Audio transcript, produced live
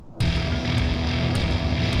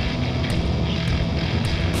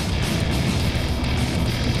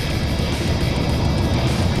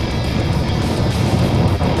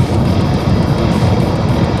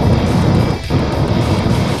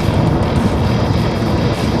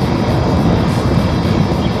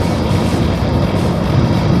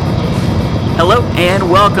Hello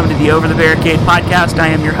and welcome to the Over the Barricade podcast. I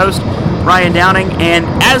am your host, Ryan Downing, and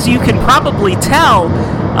as you can probably tell,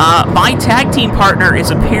 my tag team partner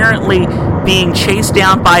is apparently being chased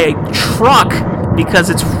down by a truck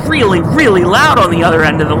because it's really, really loud on the other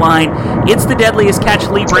end of the line. It's the Deadliest Catch,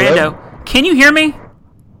 Lee Brando. Hello? Can you hear me?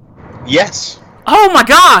 Yes. Oh my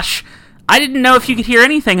gosh! I didn't know if you could hear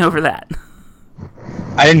anything over that.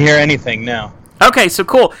 I didn't hear anything, no. Okay, so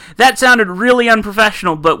cool. That sounded really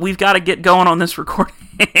unprofessional, but we've got to get going on this recording.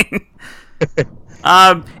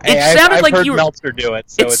 I've heard Meltzer do it,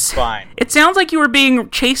 so it's fine. It sounds like you were being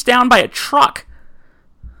chased down by a truck.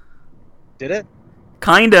 Did it?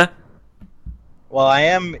 Kinda. Well, I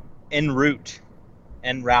am en route,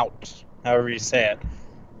 however you say it.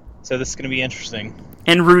 So this is going to be interesting.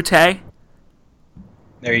 En route?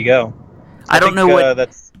 There you go. So I don't know what...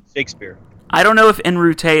 That's Shakespeare. I don't know if en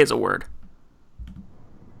route is a word.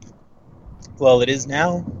 Well, it is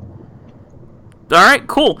now. All right,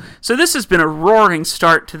 cool. So this has been a roaring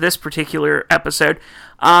start to this particular episode.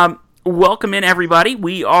 Welcome in, everybody.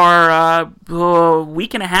 We are a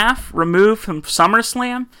week and a half removed from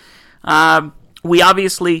SummerSlam. We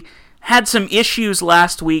obviously had some issues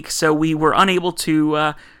last week, so we were unable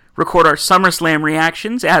to record our SummerSlam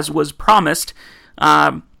reactions, as was promised.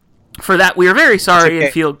 For that, we are very sorry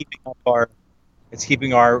and feel... It's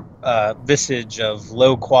keeping our visage of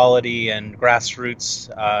low quality and grassroots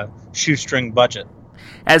shoestring budget.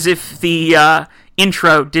 As if the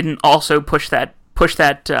intro didn't also push those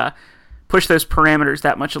parameters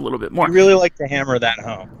that much a little bit more. We really like to hammer that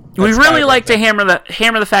home. We really like to hammer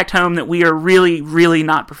the fact home that we are really, really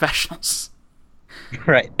not professionals.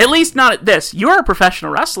 Right. At least not at this. You're a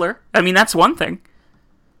professional wrestler. I mean, that's one thing.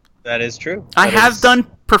 That is true. I have done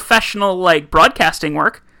professional broadcasting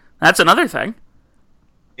work. That's another thing.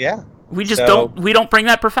 Yeah. We just don't bring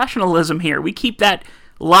that professionalism here. We keep that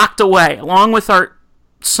locked away, along with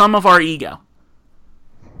some of our ego.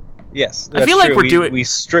 Yes, I feel like we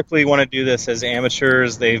strictly want to do this as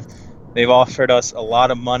amateurs. They've offered us a lot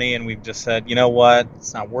of money, and we've just said, you know what,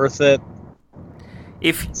 it's not worth it.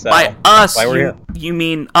 By us, you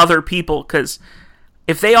mean other people, because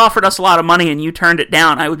if they offered us a lot of money and you turned it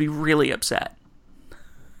down, I would be really upset.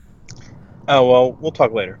 Oh, well, we'll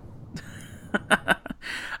talk later.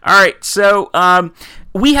 All right, so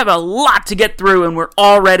we have a lot to get through, and we're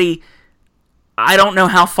already, I don't know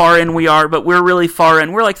how far in we are, but we're really far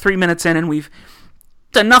in. We're like 3 minutes in, and we've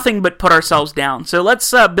done nothing but put ourselves down. So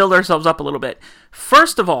let's build ourselves up a little bit.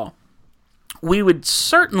 First of all, we would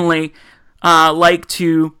certainly like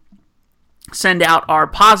to send out our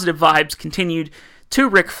positive vibes continued to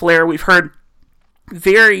Ric Flair. We've heard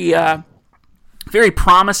very, very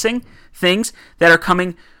promising things that are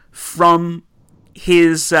coming from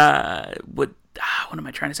his what am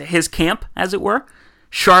I trying to say? His camp, as it were.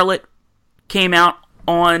 Charlotte came out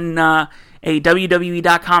on a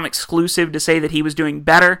WWE.com exclusive to say that he was doing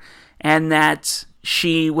better and that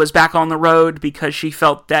she was back on the road because she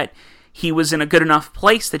felt that he was in a good enough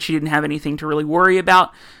place that she didn't have anything to really worry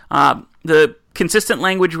about. The consistent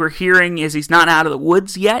language we're hearing is he's not out of the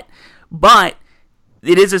woods yet, but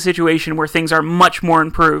it is a situation where things are much more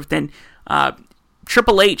improved. And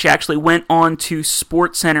Triple H actually went on to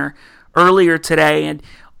SportsCenter earlier today and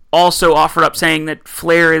also offered up saying that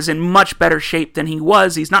Flair is in much better shape than he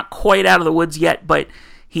was. He's not quite out of the woods yet, but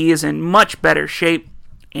he is in much better shape,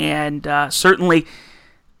 and certainly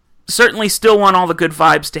still want all the good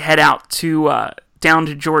vibes to head out to down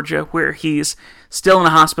to Georgia, where he's still in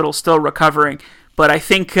the hospital, still recovering. But I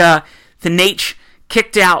think the Nature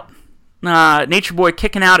kicked out, Nature Boy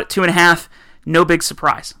kicking out at 2.5, no big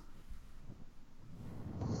surprise.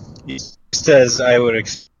 Just as I would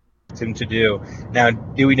expect him to do. Now,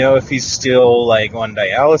 do we know if he's still on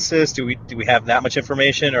dialysis? Do we have that much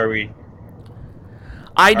information? Or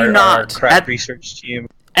I do not. Our crack research team.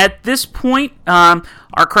 At this point, our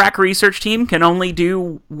crack research team can only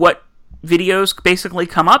do what videos basically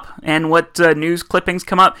come up and what news clippings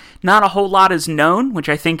come up. Not a whole lot is known, which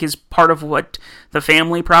I think is part of what the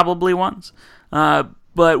family probably wants. But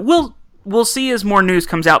we'll see as more news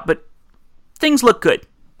comes out. But things look good.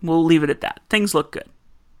 We'll leave it at that. Things look good.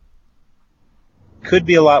 Could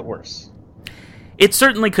be a lot worse. It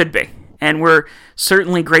certainly could be. And we're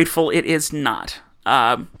certainly grateful it is not.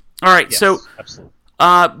 All right, yes, so absolutely.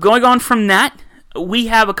 Going on from that, we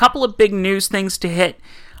have a couple of big news things to hit.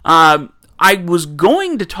 I was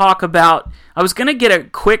going to get a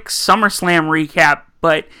quick SummerSlam recap,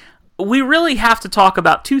 but we really have to talk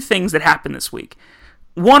about two things that happened this week.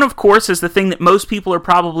 One, of course, is the thing that most people are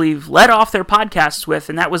probably led off their podcasts with,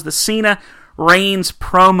 and that was the Cena Reigns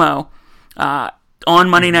promo on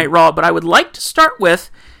Monday Night Raw. But I would like to start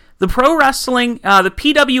with the the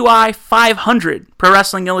PWI 500, Pro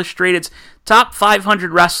Wrestling Illustrated's top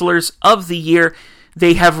 500 wrestlers of the year.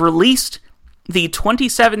 They have released the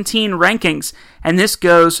 2017 rankings, and this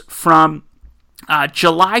goes from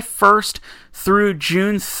July 1st through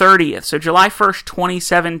June 30th. So July 1st,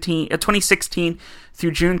 2016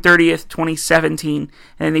 through June 30th, 2017.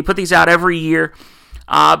 And they put these out every year.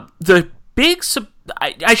 The big,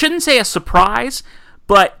 I shouldn't say a surprise,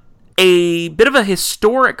 but a bit of a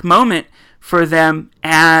historic moment for them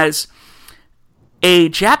as a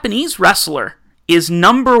Japanese wrestler is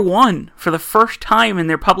number one for the first time in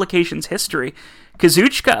their publication's history.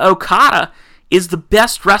 Kazuchika Okada is the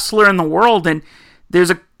best wrestler in the world, and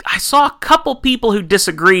I saw a couple people who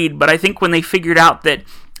disagreed, but I think when they figured out that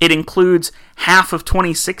it includes half of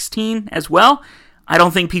 2016 as well, I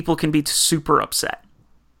don't think people can be super upset.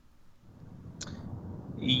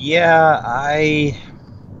 Yeah, I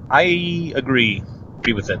agree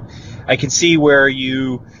with it. I can see where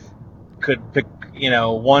you could pick,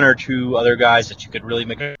 one or two other guys that you could really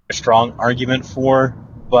make a strong argument for,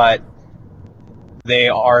 but they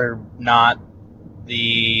are not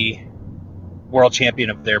the world champion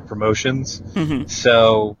of their promotions. Mm-hmm.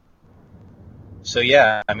 So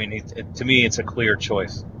yeah, I mean, to me, it's a clear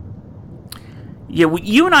choice. Yeah,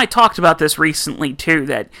 you and I talked about this recently too.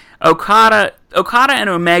 That Okada and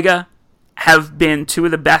Omega have been two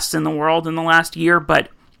of the best in the world in the last year. But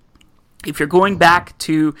if you're going back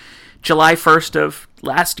to July 1st of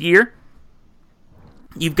last year,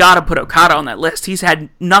 you've got to put Okada on that list. He's had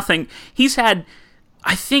nothing. He's had,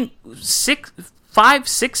 I think, 5,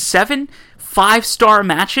 6, 7 5-star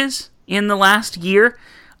matches in the last year,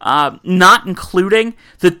 not including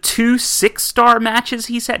the 2 6-star matches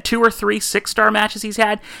he's had, 2 or 3 6-star matches he's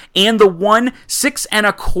had, and the 1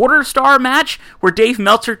 6.25-star match where Dave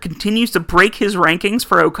Meltzer continues to break his rankings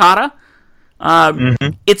for Okada.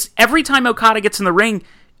 It's every time Okada gets in the ring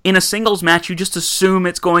in a singles match, you just assume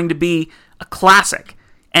it's going to be a classic,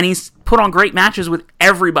 and he's put on great matches with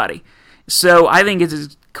everybody. So I think it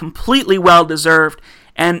is completely well-deserved,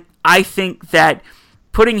 and I think that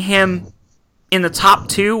putting him in the top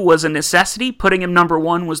 2 was a necessity. Putting him number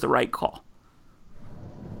 1 was the right call.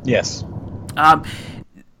 Yes.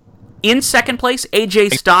 In second place,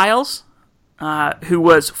 AJ Styles, who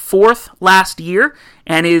was 4th last year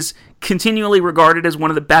and is continually regarded as one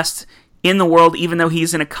of the best in the world, even though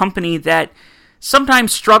he's in a company that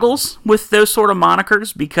sometimes struggles with those sort of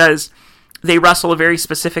monikers because they wrestle a very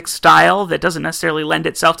specific style that doesn't necessarily lend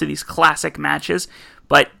itself to these classic matches.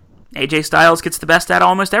 But AJ Styles gets the best out of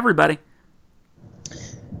almost everybody.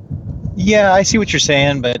 Yeah, I see what you're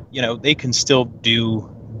saying, but they can still do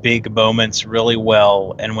big moments really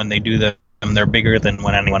well, and when they do them, they're bigger than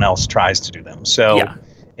when anyone else tries to do them. So, yeah.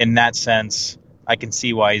 In that sense, I can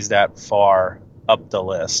see why he's that far up the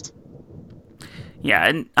list. Yeah,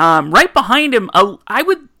 and right behind him, I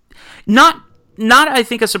would not I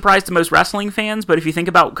think a surprise to most wrestling fans, but if you think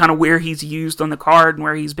about kind of where he's used on the card and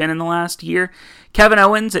where he's been in the last year, Kevin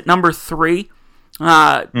Owens at number 3.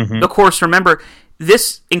 Of course, remember,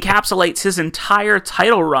 this encapsulates his entire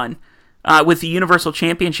title run with the Universal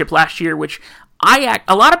Championship last year, which I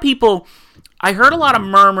heard a lot of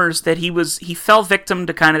murmurs that he fell victim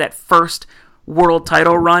to kind of that first world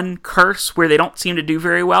title run curse where they don't seem to do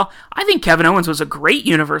very well. I think Kevin Owens was a great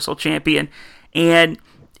Universal Champion, and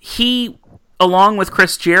he, along with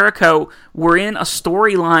Chris Jericho, were in a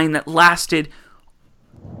storyline that lasted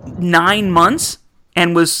 9 months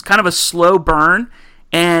and was kind of a slow burn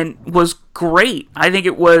and was great. I think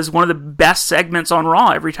it was one of the best segments on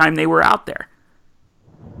Raw every time they were out there.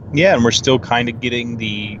 Yeah, and we're still kind of getting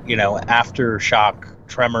the, aftershock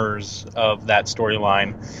tremors of that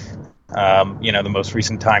storyline. The most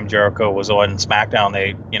recent time Jericho was on SmackDown,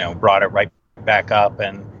 they, brought it right back up,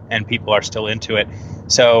 and people are still into it.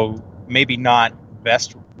 So maybe not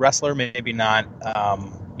best wrestler, maybe not,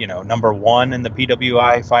 number 1 in the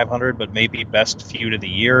PWI 500, but maybe best feud of the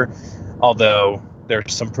year. Although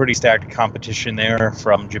there's some pretty stacked competition there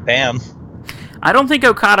from Japan. I don't think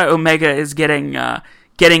Okada Omega is getting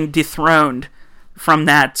dethroned from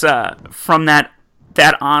that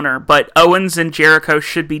honor, but Owens and Jericho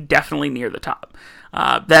should be definitely near the top.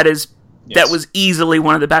 That was easily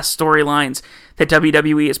one of the best storylines that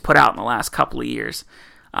WWE has put out in the last couple of years.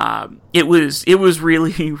 It was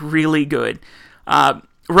really, really good.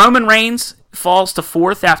 Roman Reigns falls to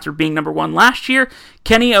 4th after being number 1 last year.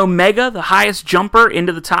 Kenny Omega, the highest jumper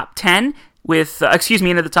into the top 10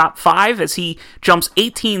 into the top 5 as he jumps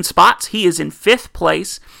 18 spots. He is in 5th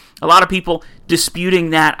place. A lot of people disputing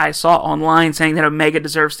that. I saw online saying that Omega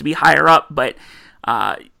deserves to be higher up, but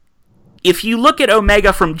if you look at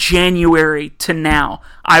Omega from January to now,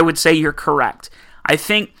 I would say you're correct. I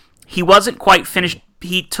think he wasn't quite finished.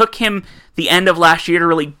 He took him the end of last year to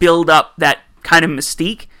really build up that kind of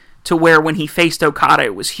mystique to where when he faced Okada,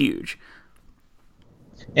 it was huge.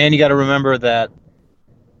 And you got to remember that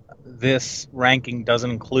this ranking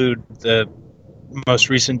doesn't include the most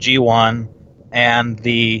recent G1 and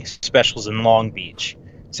the specials in Long Beach.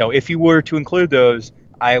 So if you were to include those,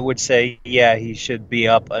 I would say, yeah, he should be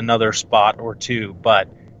up another spot or two, but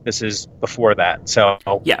this is before that. So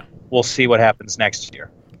yeah, we'll see what happens next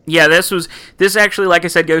year. Yeah, this actually, like I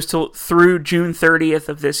said, goes through June 30th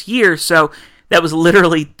of this year, so that was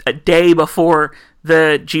literally a day before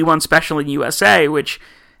the G1 special in USA, which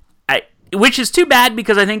is too bad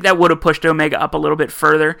because I think that would have pushed Omega up a little bit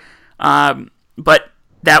further, but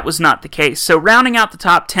that was not the case. So rounding out the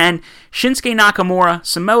top 10, Shinsuke Nakamura,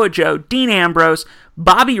 Samoa Joe, Dean Ambrose,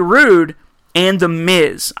 Bobby Roode, and The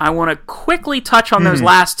Miz. I want to quickly touch on those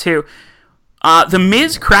last two. The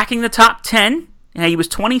Miz cracking the top 10. He was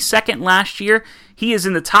 22nd last year. He is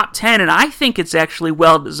in the top 10, and I think it's actually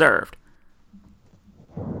well-deserved.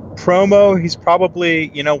 Promo, he's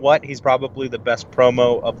probably, you know what? He's probably the best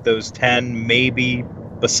promo of those 10, maybe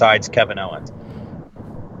besides Kevin Owens.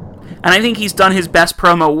 And I think he's done his best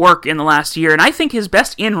promo work in the last year, and I think his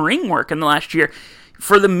best in-ring work in the last year.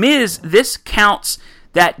 For The Miz, this counts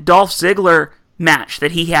that Dolph Ziggler match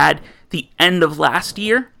that he had the end of last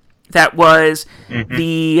year. That was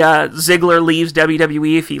the Ziggler leaves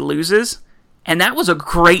WWE if he loses, and that was a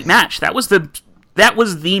great match. That was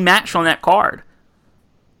the match on that card.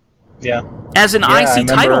 Yeah, as an IC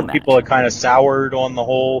title match. People had kind of soured on the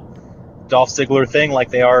whole Dolph Ziggler thing, like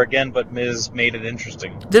they are again, but Miz made it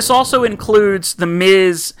interesting. This also includes the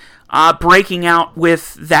Miz breaking out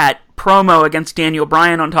with that promo against Daniel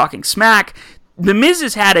Bryan on Talking Smack. The Miz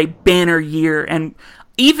has had a banner year, and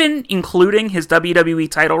even including his WWE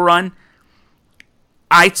title run,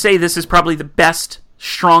 I'd say this is probably the best,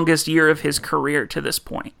 strongest year of his career to this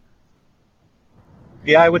point.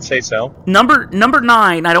 Yeah, I would say so. Number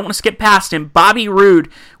 9, I don't want to skip past him, Bobby Roode,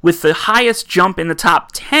 with the highest jump in the top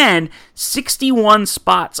 10, 61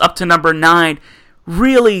 spots up to number 9,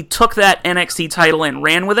 really took that NXT title and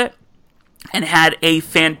ran with it, and had a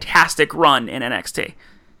fantastic run in NXT.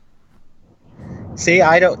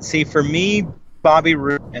 See, for me, Bobby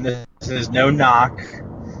Roode, and this is no knock,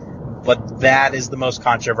 but that is the most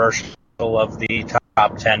controversial of the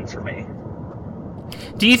top 10 for me.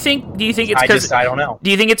 Do you think it's because I don't know.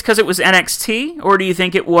 Do you think it's because it was NXT, or do you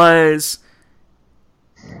think it was?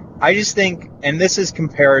 I just think, and this is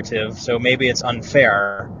comparative, so maybe it's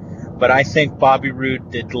unfair, but I think Bobby Roode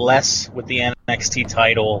did less with the NXT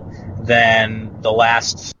title than the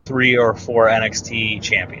last 3 or 4 NXT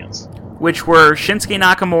champions, which were Shinsuke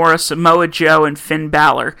Nakamura, Samoa Joe, and Finn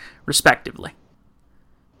Balor, respectively.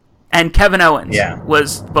 And Kevin Owens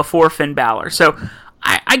was before Finn Balor. So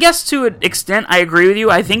I guess to an extent, I agree with you.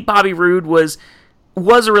 I think Bobby Roode was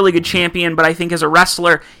a really good champion, but I think as a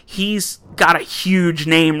wrestler, he's got a huge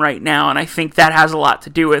name right now, and I think that has a lot to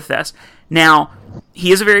do with this. Now,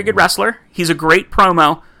 he is a very good wrestler. He's a great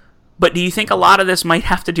promo, but do you think a lot of this might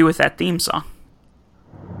have to do with that theme song?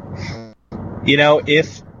 You know,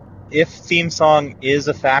 if theme song is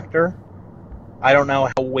a factor, I don't know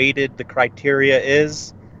how weighted the criteria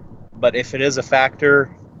is, but if it is a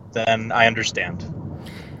factor, then I understand.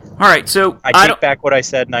 All right, so I take back what I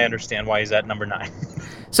said, and I understand why he's at number 9.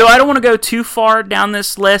 So I don't want to go too far down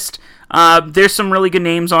this list. There's some really good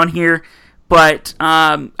names on here, but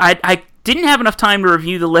I didn't have enough time to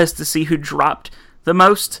review the list to see who dropped the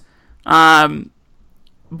most. But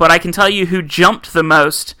I can tell you who jumped the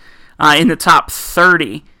most in the top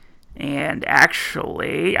 30. And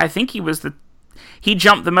actually, I think he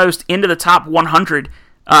jumped the most into the top 100.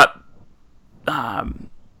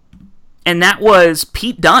 And that was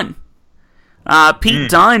Pete Dunne. Pete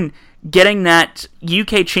Dunne getting that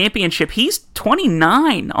UK championship. He's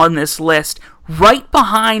 29 on this list, right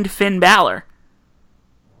behind Finn Balor.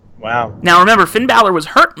 Wow. Now remember, Finn Balor was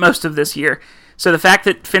hurt most of this year, so the fact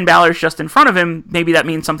that Finn Balor is just in front of him, maybe that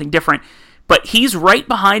means something different. But he's right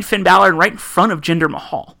behind Finn Balor and right in front of Jinder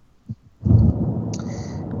Mahal.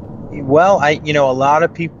 Well, a lot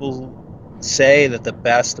of people say that the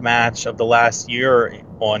best match of the last year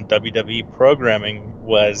on WWE programming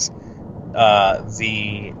was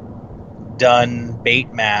the Dunne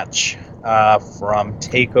bait match from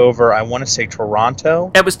TakeOver, I want to say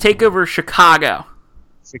Toronto? It was TakeOver Chicago.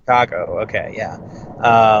 Okay, yeah.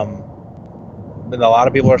 But a lot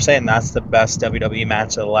of people are saying that's the best WWE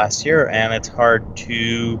match of the last year, and it's hard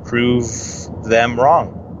to prove them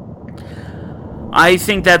wrong. I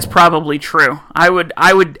think that's probably true. I would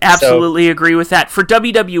absolutely agree with that. For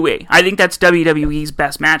WWE, I think that's WWE's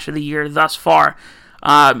best match of the year thus far.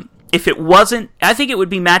 If it wasn't, I think it would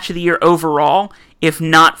be match of the year overall, if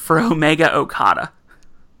not for Omega Okada.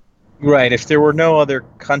 Right. If there were no other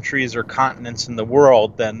countries or continents in the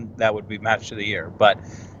world, then that would be match of the year. But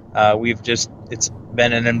it's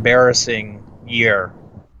been an embarrassing year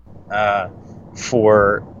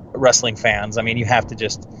for wrestling fans. I mean, you have to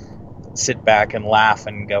just sit back and laugh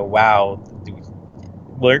and go, wow,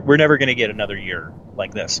 we're never going to get another year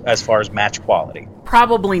like this as far as match quality.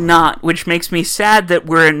 Probably not, which makes me sad that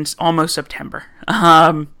we're in almost September.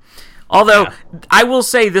 Although, I will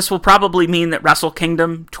say this will probably mean that Wrestle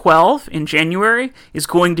Kingdom 12 in January is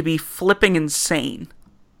going to be flipping insane.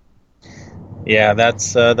 Yeah,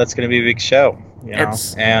 that's going to be a big show. You know?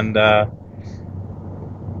 And I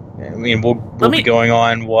mean, we'll be going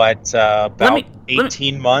on about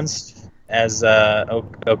 18 months as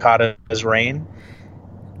Okada's reign.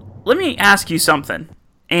 Let me ask you something.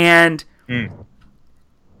 And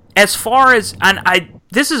as far as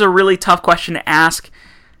this is a really tough question to ask.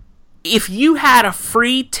 If you had a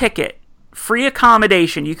free ticket, free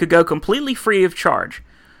accommodation, you could go completely free of charge.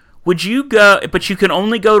 Would you go? But you can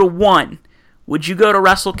only go to one. Would you go to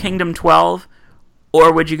Wrestle Kingdom 12,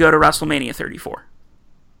 or would you go to WrestleMania 34?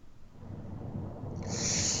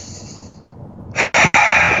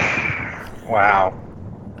 Wow.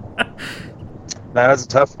 That is a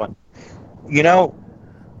tough one. You know,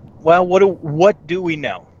 well, what do we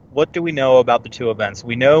know? What do we know about the two events?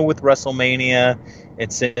 We know with WrestleMania,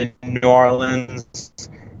 it's in New Orleans,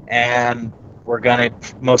 and we're going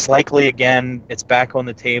to, most likely, again, it's back on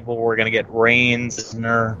the table. We're going to get Reigns, and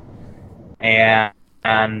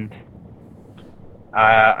I'm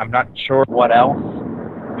not sure what else.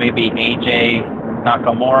 Maybe AJ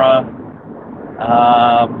Nakamura.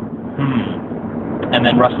 And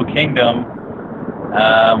then Wrestle Kingdom,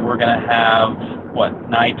 we're going to have,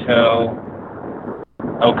 Naito,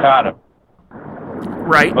 Okada.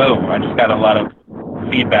 Right. Boom, I just got a lot of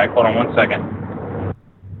feedback. Hold on one second.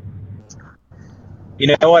 You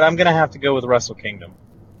know what? I'm going to have to go with Wrestle Kingdom.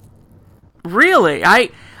 Really?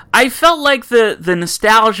 I felt like the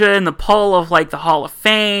nostalgia and the pull of like the Hall of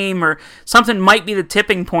Fame or something might be the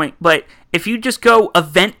tipping point, but if you just go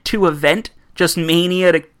event to event, just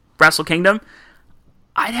Mania to Wrestle Kingdom,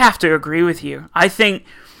 I'd have to agree with you. I think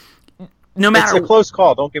no matter... It's a close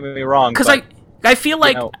call, don't get me wrong. Because I feel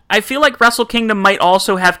like Wrestle Kingdom might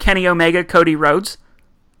also have Kenny Omega, Cody Rhodes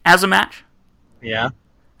as a match. Yeah.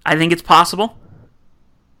 I think it's possible.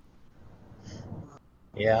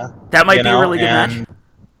 Yeah. That might be a really good match.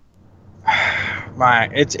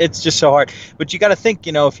 It's just so hard. But you got to think,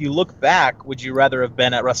 if you look back, would you rather have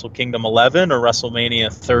been at Wrestle Kingdom 11 or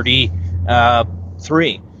WrestleMania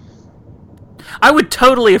 33? I would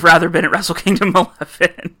totally have rather been at Wrestle Kingdom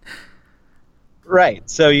 11. Right.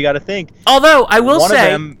 So you got to think. Although I will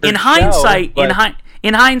say, in hindsight,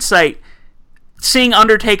 seeing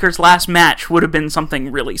Undertaker's last match would have been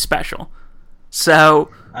something really special. So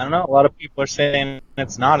I don't know. A lot of people are saying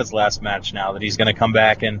it's not his last match now. That he's going to come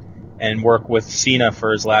back and work with Cena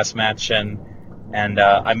for his last match, and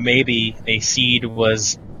maybe a seed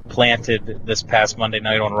was planted this past Monday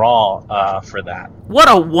night on Raw for that. What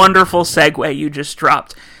a wonderful segue you just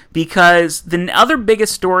dropped, because the other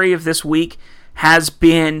biggest story of this week has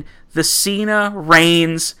been the Cena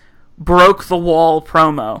Reigns broke the wall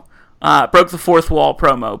promo. Broke the fourth wall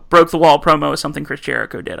promo. Broke the wall promo is something Chris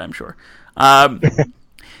Jericho did, I'm sure.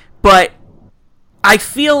 But I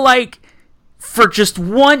feel like for just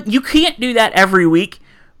one, you can't do that every week,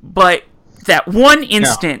 but that one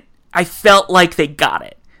instant, I felt like they got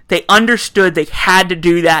it. They understood they had to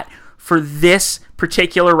do that for this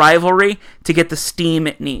particular rivalry to get the steam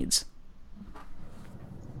it needs.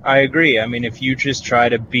 I agree. I mean, if you just try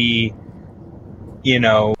to be,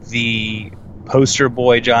 the poster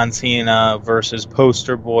boy John Cena versus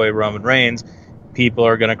poster boy Roman Reigns, people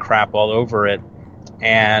are going to crap all over it,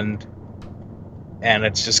 and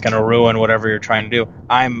it's just going to ruin whatever you're trying to do.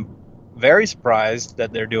 I'm very surprised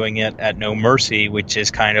that they're doing it at No Mercy, which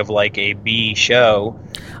is kind of like a B show.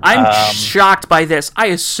 I'm shocked by this. I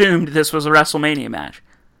assumed this was a WrestleMania match.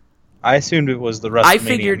 I assumed it was the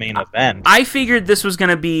WrestleMania main event. I figured this was going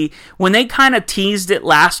to be, when they kind of teased it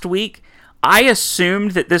last week, I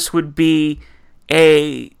assumed that this would be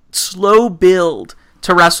a slow build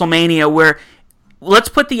to WrestleMania where, let's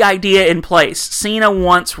put the idea in place. Cena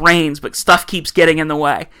wants Reigns, but stuff keeps getting in the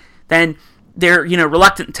way. Then they're,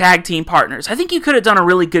 reluctant tag team partners. I think you could have done a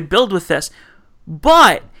really good build with this.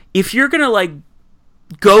 But if you're going to,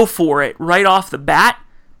 go for it right off the bat,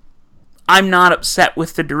 I'm not upset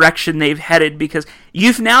with the direction they've headed, because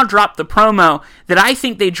you've now dropped the promo that I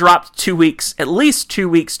think they dropped 2 weeks, at least 2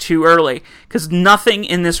 weeks too early, because nothing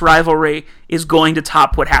in this rivalry is going to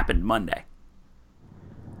top what happened Monday.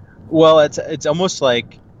 Well, it's almost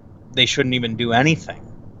like they shouldn't even do anything.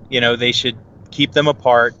 They should keep them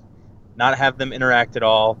apart, not have them interact at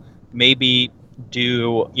all, maybe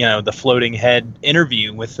do, the floating head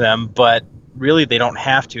interview with them, but really they don't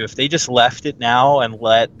have to. If they just left it now and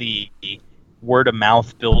let the word of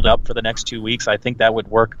mouth build up for the next 2 weeks, I think that would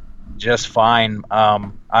work just fine.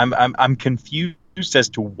 I'm confused as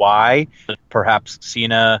to why perhaps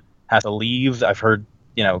Cena has to leave. I've heard,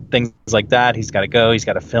 things like that. He's got to go. He's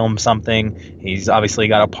got to film something. He's obviously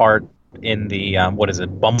got a part in the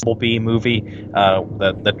Bumblebee movie,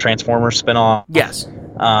 the Transformers spinoff. Yes.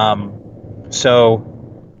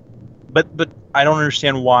 But I don't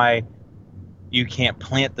understand why you can't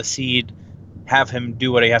plant the seed, have him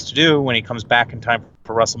do what he has to do when he comes back in time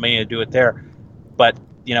for WrestleMania to do it there. But,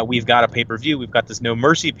 we've got a pay-per-view. We've got this No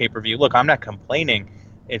Mercy pay-per-view. Look, I'm not complaining.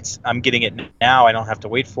 I'm getting it now. I don't have to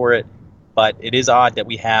wait for it. But it is odd that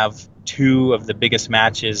we have two of the biggest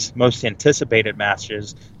matches, most anticipated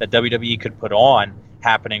matches that WWE could put on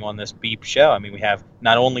happening on this Beep show. I mean, we have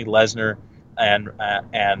not only Lesnar and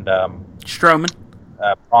Strowman.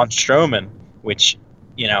 Braun Strowman, which,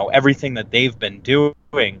 everything that they've been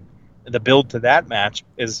doing, the build to that match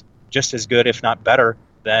is just as good, if not better,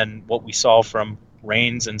 than what we saw from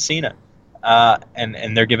Reigns and Cena.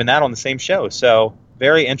 And they're giving that on the same show. So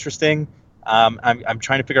very interesting. I'm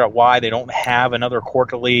trying to figure out why they don't have another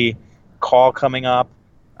quarterly call coming up.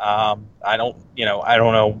 I don't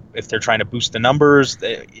know if they're trying to boost the numbers.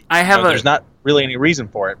 There's not really any reason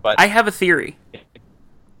for it, but I have a theory.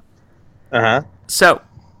 So,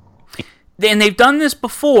 and they've done this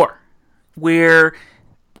before, where,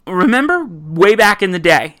 remember way back in the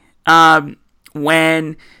day,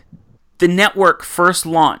 when the network first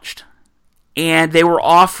launched, and they were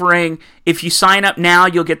offering, if you sign up now,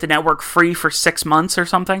 you'll get the network free for 6 months or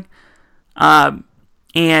something, or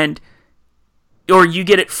you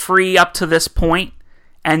get it free up to this point,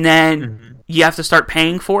 and then you have to start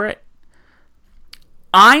paying for it.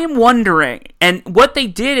 I am wondering, and what they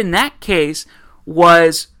did in that case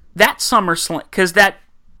was that SummerSlam, because that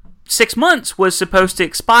 6 months was supposed to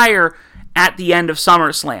expire at the end of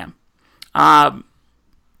SummerSlam.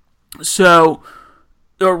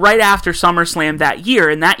 Or right after SummerSlam that year,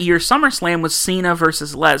 and that year's SummerSlam was Cena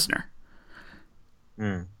versus Lesnar.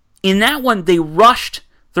 In that one, they rushed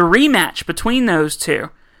the rematch between those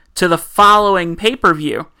two to the following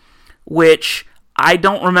pay-per-view, which I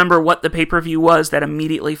don't remember what the pay-per-view was that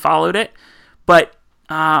immediately followed it, but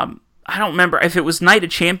I don't remember if it was Night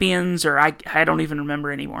of Champions, or I don't even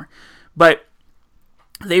remember anymore. But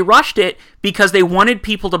they rushed it because they wanted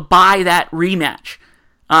people to buy that rematch.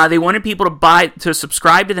 They wanted people to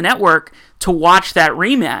subscribe to the network to watch that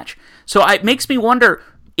rematch. So it makes me wonder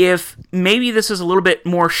if maybe this is a little bit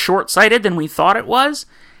more short-sighted than we thought it was,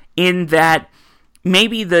 in that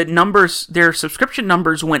maybe the numbers, their subscription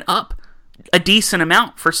numbers went up a decent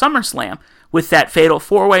amount for SummerSlam with that Fatal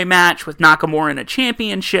 4-Way match, with Nakamura in a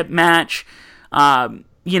championship match.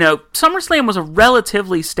 SummerSlam was a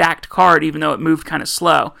relatively stacked card, even though it moved kind of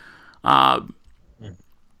slow.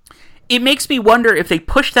 It makes me wonder if they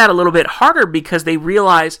push that a little bit harder because they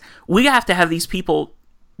realize we have to have these people,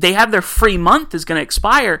 they have their free month is going to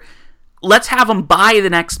expire. Let's have them buy the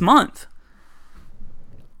next month.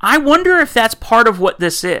 I wonder if that's part of what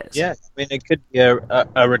this is. Yeah, I mean, it could be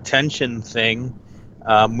a retention thing,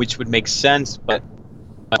 which would make sense, but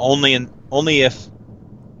only if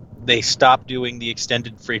they stop doing the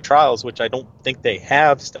extended free trials, which I don't think they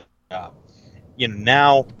have stopped.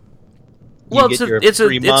 Now. It's a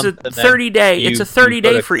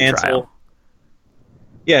 30-day free trial.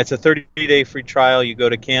 Yeah, it's a 30-day free trial. You go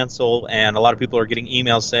to cancel, and a lot of people are getting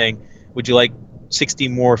emails saying, "Would you like 60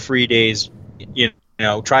 more free days?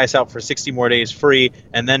 Try us out for 60 more days free,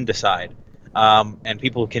 and then decide." And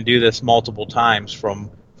people can do this multiple times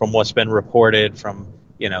from what's been reported from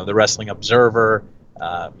the Wrestling Observer,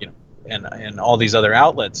 and all these other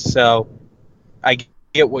outlets. So I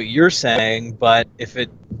get what you're saying, but if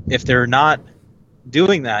they're not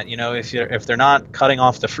doing that, if they're not cutting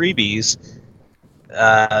off the freebies,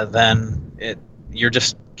 then you're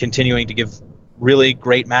just continuing to give really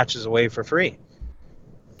great matches away for free.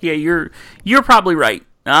 Yeah, you're probably right.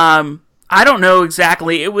 I don't know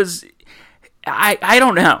exactly. It was I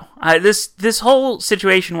don't know. This whole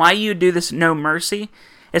situation, why you do this No Mercy,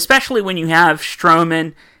 especially when you have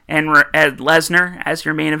Strowman and Lesnar as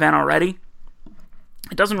your main event already.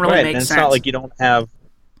 It doesn't really make sense. It's not like you don't have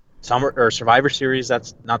Summer or Survivor Series,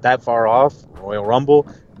 that's not that far off. Royal Rumble,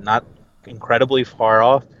 not incredibly far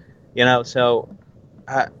off. So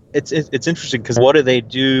it's interesting because what do they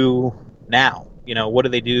do now? What do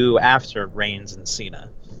they do after Reigns and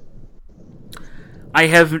Cena? I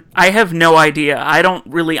have no idea. I don't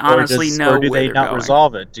really honestly know. Or do where they they're not going.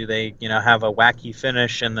 resolve it? Do they, have a wacky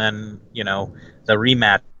finish and then, the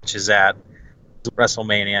rematch is at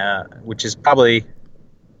WrestleMania, which is probably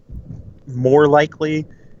more likely.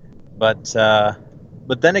 But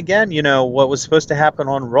then again, what was supposed to happen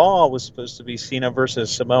on Raw was supposed to be Cena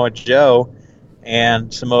versus Samoa Joe,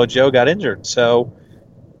 and Samoa Joe got injured. So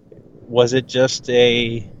was it just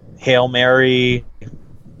a Hail Mary,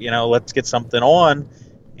 let's get something on,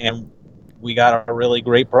 and we got a really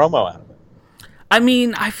great promo out of it? I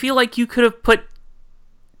mean, I feel like you could have put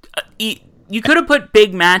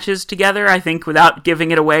big matches together, I think, without giving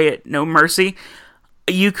it away at No Mercy.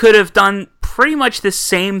 You could have done pretty much the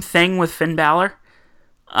same thing with Finn Balor.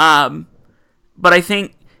 But I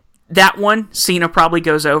think that one, Cena probably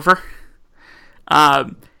goes over.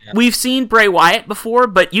 We've seen Bray Wyatt before,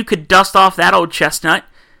 but you could dust off that old chestnut.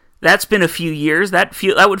 That's been a few years. That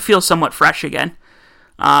would feel somewhat fresh again.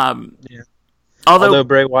 Although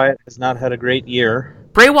Bray Wyatt has not had a great year.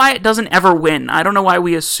 Bray Wyatt doesn't ever win. I don't know why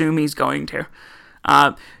we assume he's going to.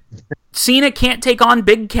 Cena can't take on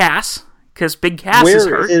Big Cass because Big Cass is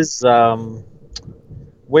hurt.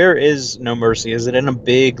 Where is No Mercy? Is it in a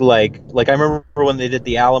big like I remember when they did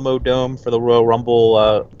the Alamo Dome for the Royal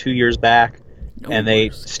Rumble 2 years back, and they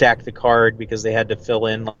stacked the card because they had to fill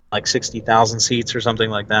in like 60,000 seats or something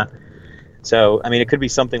like that. So I mean, it could be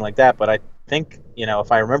something like that, but I think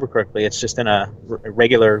if I remember correctly, it's just in a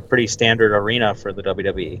regular, pretty standard arena for the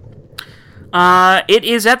WWE. It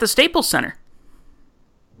is at the Staples Center.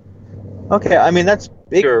 Okay, I mean that's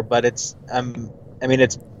bigger, but it's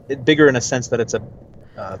it's bigger in a sense that it's a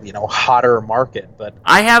hotter market, but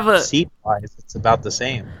seat wise, it's about the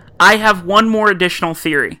same. I have one more additional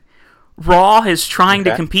theory. Raw is trying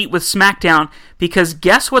to compete with SmackDown because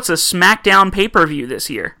guess what's a SmackDown pay-per-view this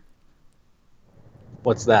year?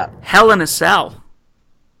 What's that? Hell in a Cell.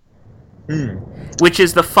 Which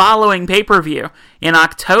is the following pay-per-view in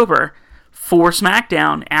October for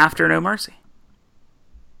SmackDown after No Mercy.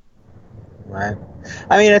 Right.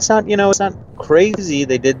 I mean, it's not crazy.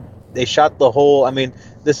 They shot the whole. I mean,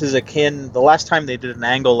 this is akin. The last time they did an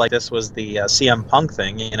angle like this was the CM Punk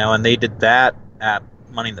thing, and they did that at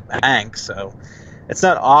Money in the Bank. So it's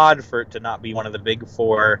not odd for it to not be one of the big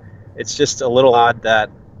four. It's just a little odd that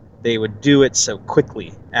they would do it so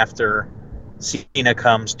quickly after Cena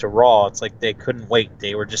comes to Raw. It's like they couldn't wait.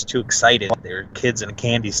 They were just too excited. They were kids in a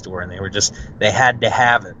candy store, and they had to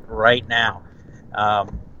have it right now.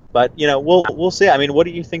 But we'll see. I mean, what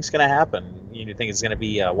do you think's going to happen? You think it's going to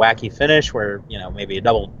be a wacky finish where maybe a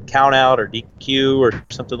double count out or DQ or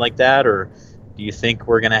something like that, or do you think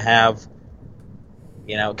we're going to have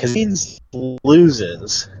because Reigns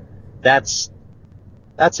loses, that's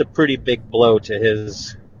a pretty big blow to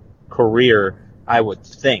his career, I would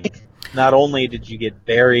think. Not only did you get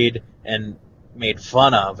buried and made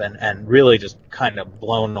fun of and really just kind of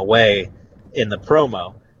blown away in the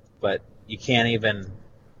promo, but you can't even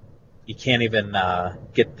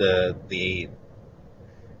get the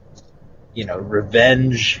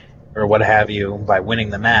revenge or what have you by winning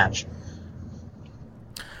the match.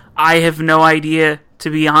 I have no idea, to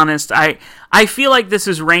be honest. I feel like this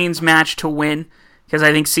is Reigns' match to win because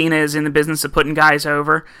I think Cena is in the business of putting guys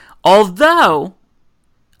over. Although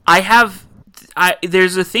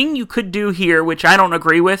there's a thing you could do here which I don't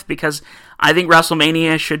agree with because I think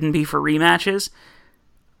WrestleMania shouldn't be for rematches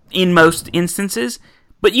in most instances.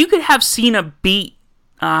 But you could have Cena beat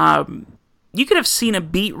Reigns,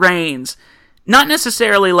 not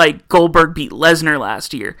necessarily like Goldberg beat Lesnar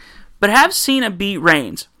last year, but have Cena beat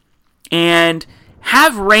Reigns and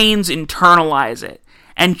have Reigns internalize it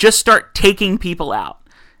and just start taking people out.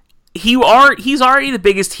 He's already the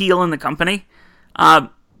biggest heel in the company.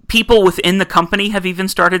 People within the company have even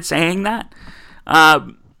started saying that.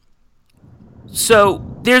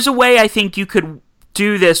 So there's a way I think you could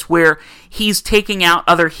do this where he's taking out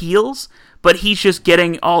other heels, but he's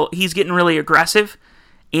getting really aggressive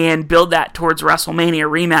and build that towards WrestleMania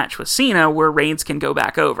rematch with Cena where Reigns can go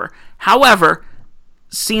back over. However,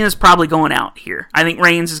 Cena's probably going out here. I think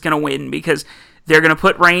Reigns is going to win because they're going to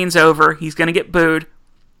put Reigns over. He's going to get booed,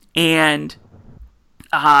 and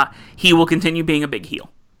he will continue being a big heel.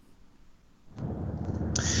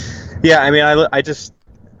 Yeah, I mean,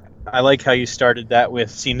 I like how you started that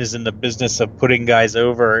with Cena's in the business of putting guys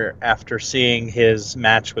over after seeing his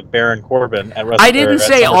match with Baron Corbin at I didn't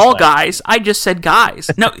say all SummerSlam. guys. I just said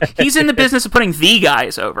guys. No, he's in the business of putting the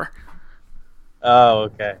guys over. Oh,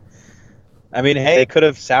 okay. I mean, hey, they could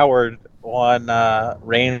have soured on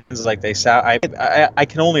Reigns like they I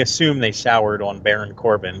can only assume they soured on Baron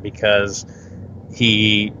Corbin because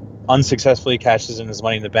he unsuccessfully cashes in his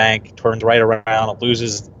Money in the Bank, turns right around,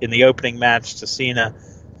 loses in the opening match to Cena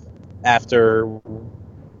after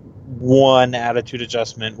one attitude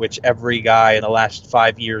adjustment, which every guy in the last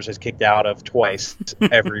 5 years has kicked out of twice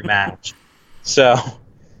every match. So,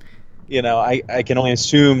 I can only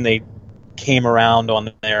assume they came around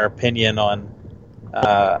on their opinion on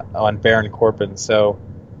Baron Corbin. So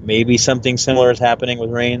maybe something similar is happening with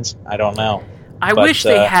Reigns. I don't know. I wish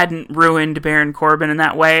they hadn't ruined Baron Corbin in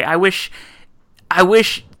that way. I wish,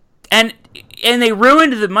 and they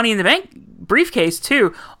ruined the Money in the Bank briefcase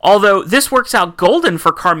too. Although this works out golden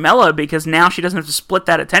for Carmella because now she doesn't have to split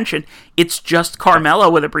that attention. It's just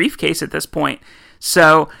Carmella with a briefcase at this point.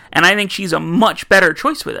 So, and I think she's a much better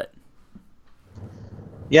choice with it.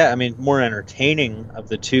 Yeah, I mean, more entertaining of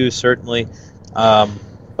the two, certainly.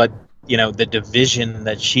 But, the division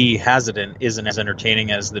that she has it in isn't as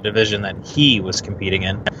entertaining as the division that he was competing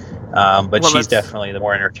in. But she's definitely the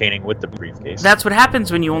more entertaining with the briefcase. That's what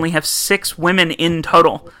happens when you only have 6 women in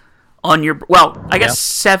total on your... Well, I guess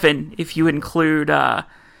 7 if you include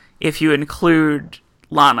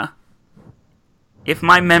Lana. If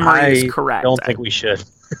my memory is correct. I don't think we should.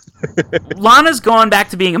 Lana's gone back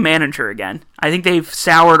to being a manager again. I think they've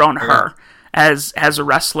soured on her as a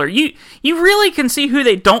wrestler. You really can see who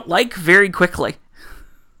they don't like very quickly.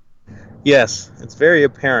 Yes, it's very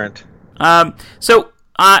apparent. So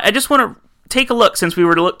I just want to take a look, since we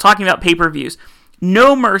were talking about pay-per-views.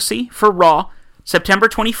 No Mercy for Raw, September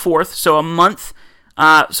 24th, so a month,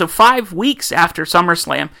 so 5 weeks after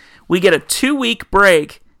SummerSlam. We get a 2-week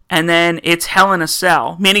break, and then it's Hell in a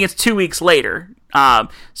Cell, meaning it's 2 weeks later.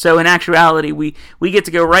 So in actuality, we get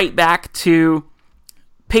to go right back to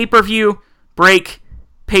pay-per-view, break,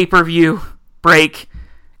 pay-per-view, break,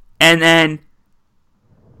 and then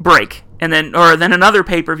break, and then another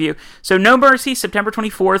pay-per-view. So No Mercy, September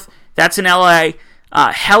 24th, that's in LA.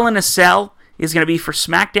 Hell in a Cell is going to be for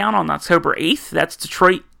SmackDown on October 8th. That's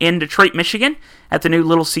Detroit, Michigan, at the new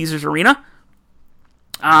Little Caesars Arena.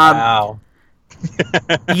 Wow.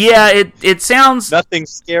 Yeah, it sounds... Nothing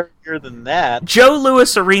scarier than that. Joe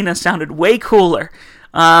Louis Arena sounded way cooler.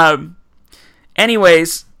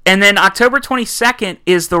 Anyways, and then October 22nd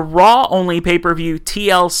is the Raw-only pay-per-view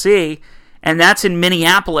TLC, and that's in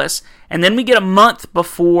Minneapolis. And then we get a month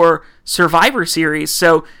before Survivor Series.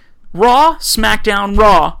 So Raw, SmackDown,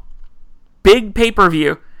 Raw, big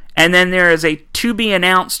pay-per-view. And then there is a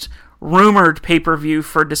to-be-announced rumored pay-per-view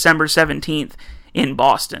for December 17th in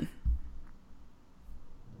Boston.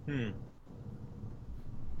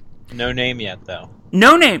 No name yet, though.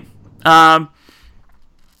 No name. I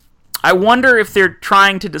wonder if they're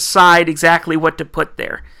trying to decide exactly what to put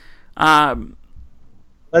there.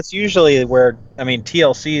 That's usually where... I mean,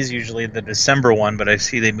 TLC is usually the December one, but I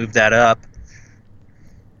see they moved that up.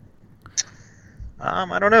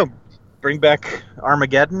 I don't know. Bring back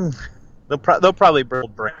Armageddon? They'll probably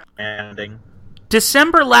build branding.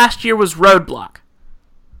 December last year was Roadblock.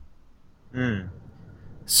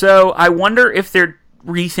 So I wonder if they're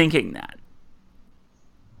rethinking that.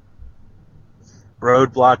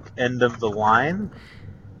 Roadblock end of the line?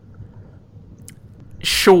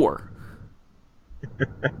 Sure.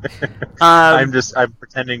 I'm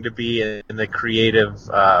pretending to be in the creative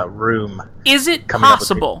room. Is it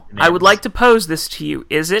possible? I would like to pose this to you.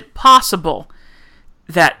 Is it possible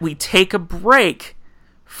that we take a break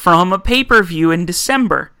from a pay-per-view in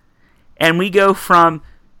December and we go from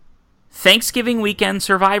Thanksgiving weekend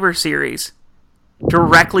Survivor Series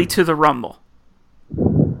directly to the Rumble?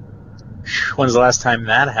 When's the last time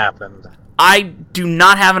that happened? I do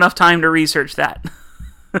not have enough time to research that.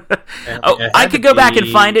 I could go back and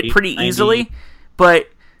find it pretty easily, but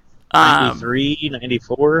 93,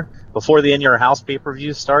 94, before the In Your House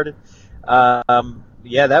pay-per-view started.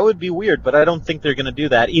 Yeah, that would be weird, but I don't think they're going to do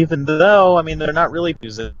that, even though, I mean, they're not really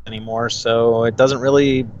using it anymore, so it doesn't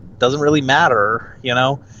really matter,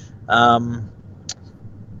 because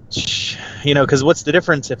what's the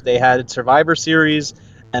difference if they had Survivor Series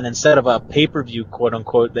and instead of a pay-per-view,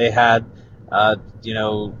 quote-unquote, they had,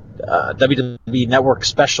 WWE Network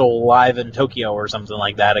special live in Tokyo or something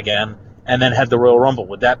like that again, and then had the Royal Rumble.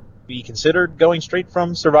 Would that be considered going straight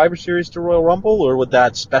from Survivor Series to Royal Rumble, or would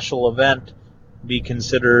that special event be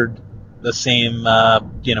considered the same,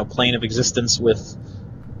 plane of existence with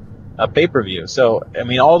a pay-per-view. So, I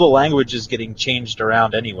mean, all the language is getting changed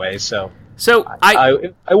around anyway, so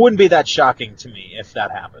I wouldn't be that shocking to me if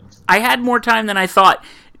that happens. I had more time than I thought.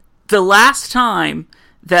 The last time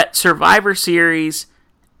that Survivor Series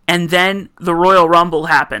and then the Royal Rumble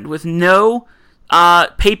happened with no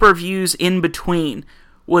pay-per-views in between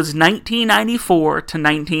was 1994 to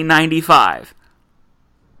 1995.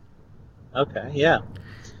 Okay, yeah.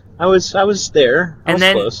 I was there. I was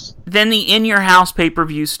close. Then the In Your House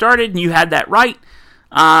pay-per-view started, and you had that right.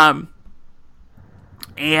 I'm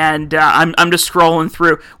just scrolling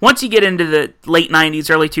through. Once you get into the late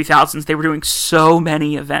 90s, early 2000s, they were doing so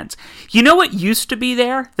many events. You know what used to be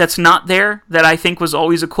there that's not there that I think was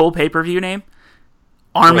always a cool pay-per-view name?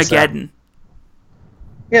 Armageddon.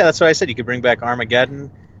 Yeah, that's what I said. You could bring back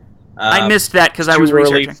Armageddon. I missed that because I was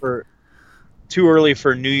researching. Too early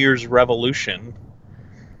for New Year's Revolution.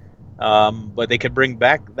 But they could bring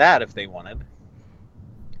back that if they wanted.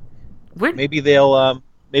 Maybe they'll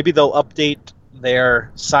update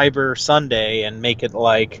their Cyber Sunday and make it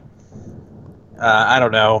like I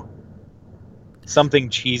don't know, something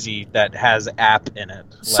cheesy that has app in it.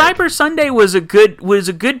 Cyber Sunday was a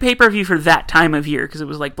good pay-per-view for that time of year because it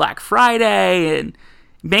was like Black Friday and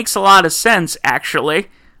it makes a lot of sense actually.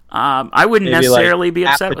 I wouldn't necessarily like be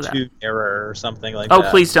upset with that. Error or something like that. Oh,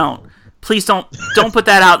 please don't. Please don't put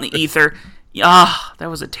that out in the ether. That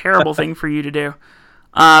was a terrible thing for you to do.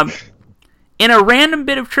 In a random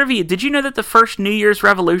bit of trivia, did you know that the first New Year's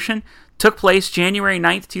Revolution took place January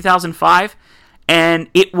 9th, 2005? And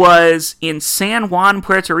it was in San Juan,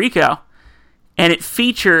 Puerto Rico. And it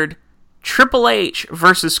featured Triple H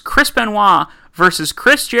versus Chris Benoit versus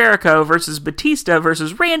Chris Jericho versus Batista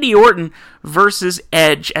versus Randy Orton versus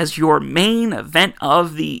Edge as your main event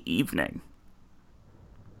of the evening.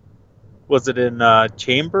 Was it in a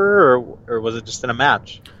chamber or was it just in a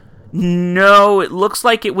match? No, it looks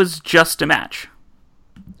like it was just a match.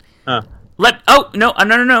 Huh. No.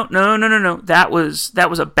 That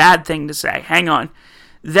was a bad thing to say. Hang on.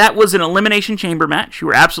 That was an Elimination Chamber match. You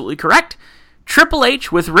were absolutely correct. Triple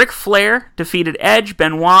H with Ric Flair defeated Edge,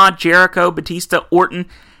 Benoit, Jericho, Batista, Orton,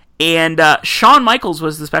 and Shawn Michaels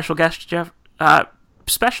was the special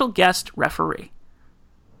guest referee.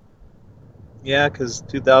 Yeah, because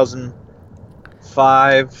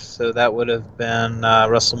 2005, so that would have been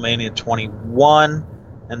WrestleMania 21,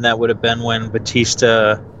 and that would have been when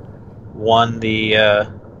Batista won the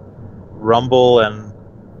Rumble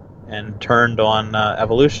and turned on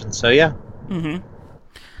Evolution. So yeah. Mm-hmm.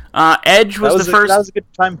 Edge was the first. That was a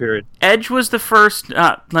good time period. Edge was the first.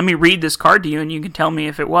 Let me read this card to you, and you can tell me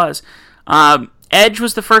if it was. Edge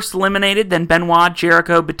was the first eliminated. Then Benoit,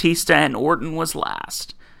 Jericho, Batista, and Orton was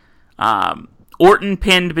last. Orton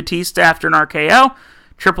pinned Batista after an RKO.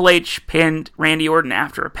 Triple H pinned Randy Orton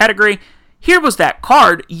after a pedigree. Here was that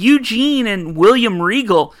card. Eugene and William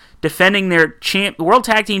Regal defending their World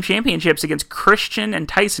Tag Team Championships against Christian and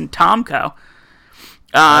Tyson Tomko.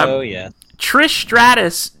 Oh, yeah. Trish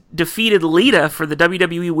Stratus defeated Lita for the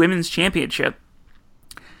WWE Women's Championship.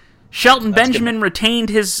 Shelton Benjamin retained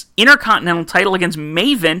his Intercontinental title against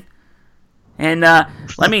Maven. And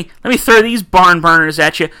let me throw these barn burners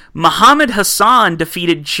at you. Muhammad Hassan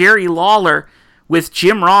defeated Jerry Lawler with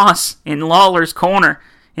Jim Ross in Lawler's corner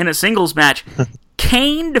in a singles match.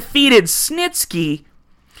 Kane defeated Snitsky.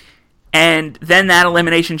 And then that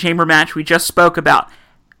Elimination Chamber match we just spoke about.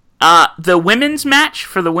 The women's match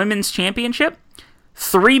for the Women's Championship,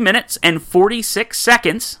 3 minutes and 46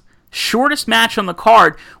 seconds. Shortest match on the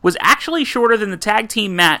card was actually shorter than the tag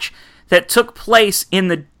team match that took place in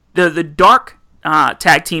the dark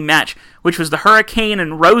tag team match, which was the Hurricane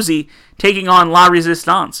and Rosie taking on La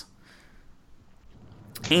Resistance.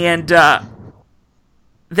 And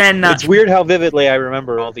then... it's weird how vividly I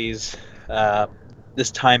remember all these...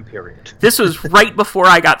 this time period. This was right before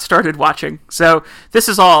I got started watching, so this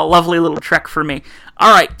is all a lovely little trek for me.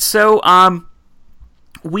 All right, so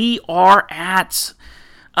we are at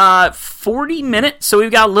 40 minutes, so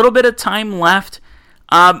we've got a little bit of time left.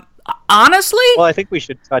 Honestly, well, I think we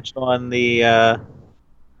should touch on the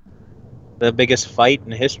biggest fight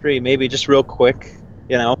in history, maybe just real quick.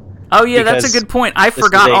 You know. Oh yeah, that's a good point. I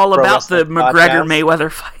forgot all about the McGregor-Mayweather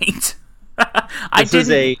fight. This is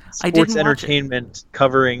a sports entertainment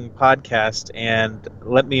covering podcast, and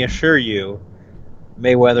let me assure you,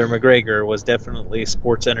 Mayweather-McGregor was definitely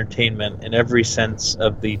sports entertainment in every sense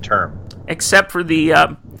of the term. Except for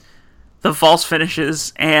the false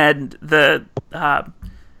finishes and the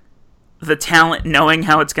talent knowing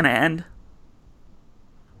how it's going to end.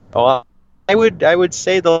 Oh, I would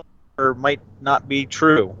say the latter might not be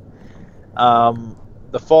true.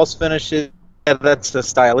 The false finishes, yeah, that's a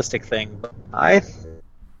stylistic thing. I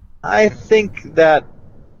I think that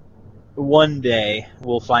one day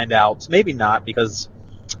we'll find out. Maybe not, because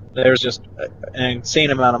there's just an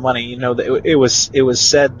insane amount of money. It was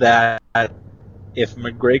said that if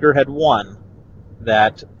McGregor had won,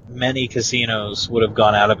 that many casinos would have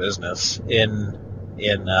gone out of business in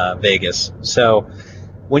Vegas. So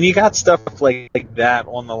when you got stuff like that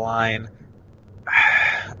on the line,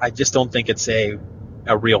 I just don't think it's a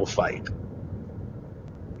real fight.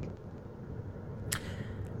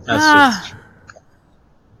 That's just.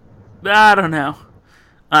 I don't know.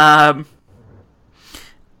 I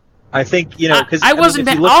think because I wasn't.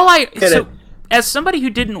 As somebody who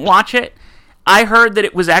didn't watch it, I heard that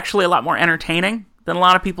it was actually a lot more entertaining than a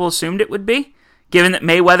lot of people assumed it would be, given that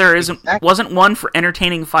Mayweather wasn't one for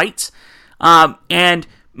entertaining fights, and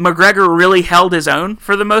McGregor really held his own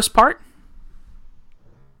for the most part.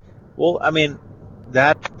 Well, I mean,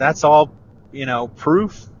 that's all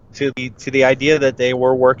proof to the idea that they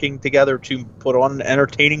were working together to put on an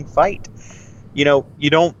entertaining fight. You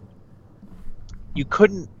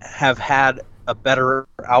couldn't have had a better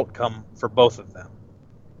outcome for both of them.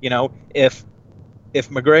 If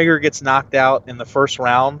McGregor gets knocked out in the first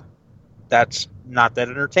round, that's not that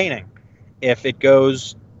entertaining. If it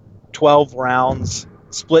goes 12 rounds,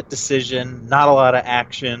 split decision, not a lot of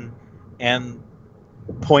action, and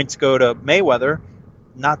points go to Mayweather,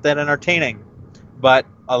 not that entertaining. But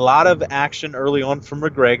a lot of action early on from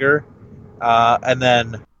McGregor, and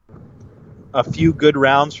then a few good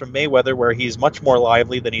rounds from Mayweather where he's much more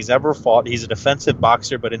lively than he's ever fought. He's a defensive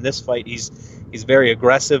boxer, but in this fight he's very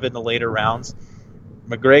aggressive in the later rounds.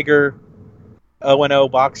 McGregor,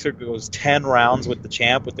 0-0 boxer, goes 10 rounds with the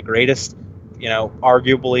champ, with the greatest,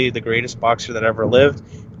 arguably the greatest boxer that ever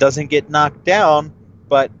lived. Doesn't get knocked down,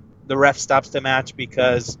 but the ref stops the match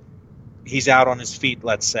because he's out on his feet,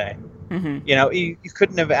 let's say. Mm-hmm. You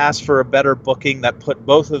couldn't have asked for a better booking that put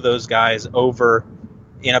both of those guys over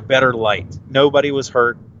in a better light. Nobody was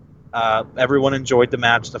hurt. Everyone enjoyed the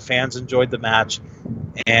match. The fans enjoyed the match.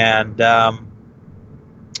 And,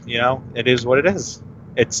 it is what it is.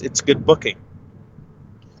 It's good booking.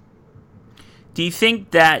 Do you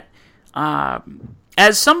think that,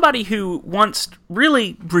 as somebody who once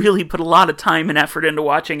really, really put a lot of time and effort into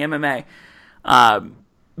watching MMA,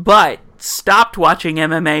 but stopped watching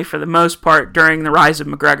MMA for the most part during the rise of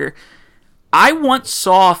McGregor, I once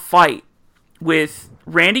saw a fight with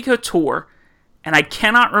Randy Couture, and I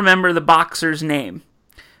cannot remember the boxer's name,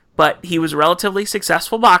 but he was a relatively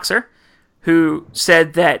successful boxer who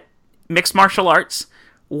said that mixed martial arts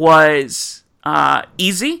was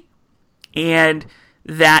easy and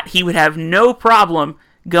that he would have no problem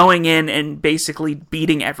going in and basically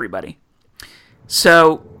beating everybody.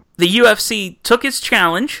 So the UFC took his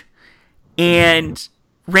challenge, and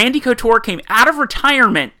Randy Couture came out of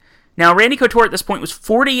retirement. Now, Randy Couture at this point was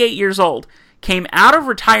 48 years old, came out of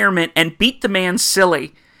retirement and beat the man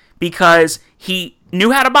silly because he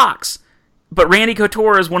knew how to box. But Randy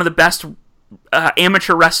Couture is one of the best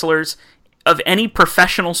amateur wrestlers of any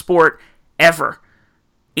professional sport ever,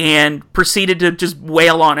 and proceeded to just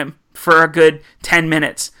wail on him for a good 10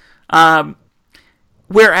 minutes.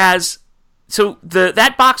 Whereas, so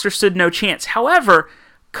that boxer stood no chance. However,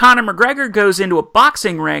 Conor McGregor goes into a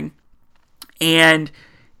boxing ring, and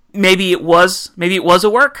maybe it was a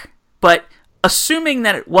work, but assuming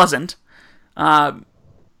that it wasn't,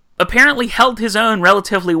 apparently held his own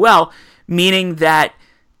relatively well, meaning that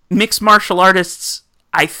mixed martial artists,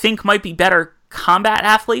 I think, might be better combat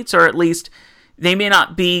athletes, or at least they may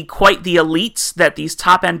not be quite the elites that these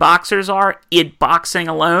top-end boxers are in boxing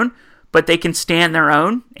alone, but they can stand their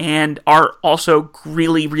own and are also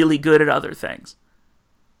really, really good at other things.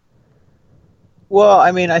 Well,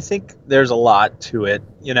 I mean, I think there's a lot to it.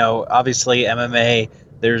 Obviously MMA,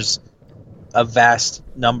 there's a vast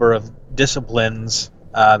number of disciplines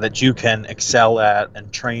that you can excel at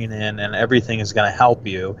and train in, and everything is going to help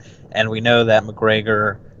you. And we know that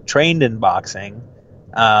McGregor trained in boxing,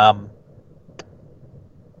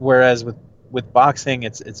 whereas with boxing,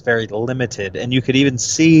 it's very limited. And you could even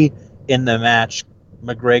see in the match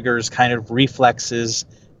McGregor's kind of reflexes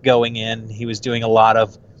going in. He was doing a lot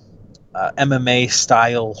of MMA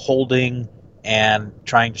style holding and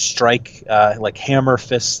trying to strike like hammer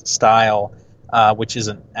fist style, which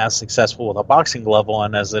isn't as successful with a boxing glove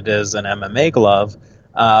on as it is an MMA glove.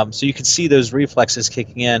 So you could see those reflexes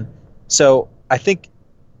kicking in. So I think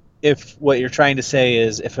if what you're trying to say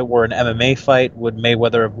is if it were an MMA fight, would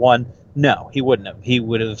Mayweather have won? No, he wouldn't have. It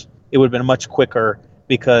would have been much quicker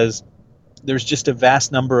because there's just a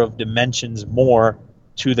vast number of dimensions more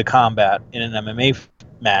to the combat in an MMA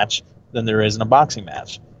match than there is in a boxing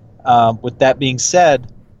match. With that being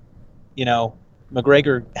said,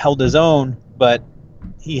 McGregor held his own, but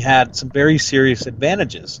he had some very serious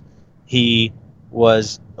advantages. He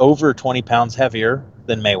was over 20 pounds heavier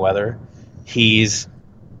than Mayweather. He's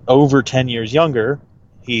over 10 years younger.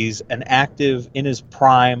 He's an active, in his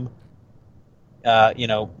prime,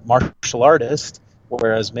 martial artist,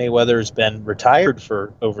 whereas Mayweather's been retired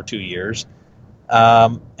for over 2 years.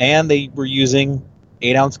 And they were using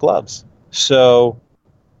 8-ounce gloves. So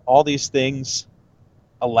all these things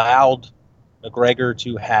allowed McGregor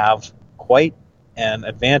to have quite an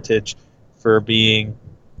advantage for being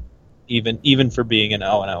even for being an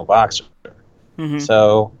 0-0 boxer. Mm-hmm.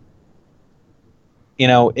 So,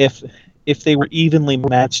 if they were evenly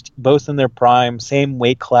matched, both in their prime, same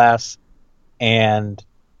weight class, and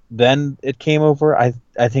then it came over, I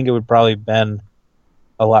think it would probably have been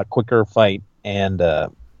a lot quicker fight, and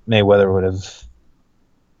Mayweather would have,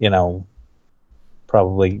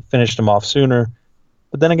 probably finished him off sooner.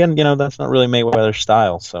 But then again, that's not really Mayweather's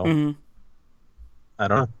style, so I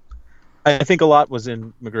don't know. I think a lot was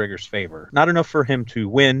in McGregor's favor. Not enough for him to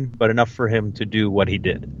win, but enough for him to do what he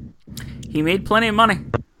did. He made plenty of money.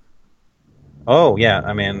 Oh, yeah,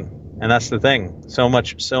 and that's the thing. So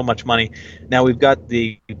much money. Now we've got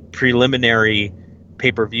the preliminary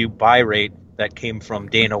pay-per-view buy rate that came from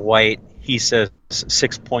Dana White. He says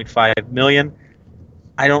 6.5 million.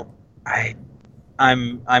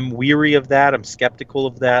 I'm weary of that. I'm skeptical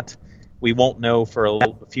of that. We won't know for a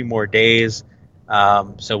few more days.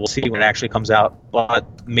 So we'll see when it actually comes out.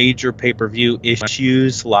 But major pay-per-view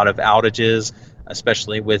issues, a lot of outages,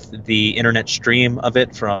 especially with the internet stream of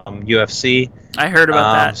it from UFC. I heard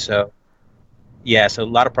about that. So a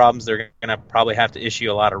lot of problems. They're going to probably have to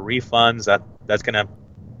issue a lot of refunds. That's going to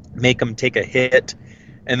make them take a hit.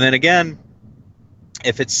 And then again,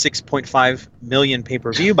 if it's 6.5 million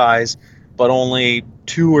pay-per-view buys, but only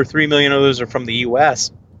 2 or 3 million of those are from the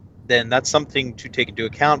U.S., then that's something to take into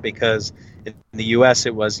account, because in the U.S.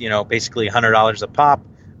 it was, basically $100 a pop,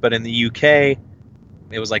 but in the U.K.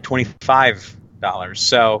 it was like $25.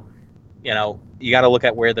 So, you got to look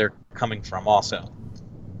at where they're coming from also.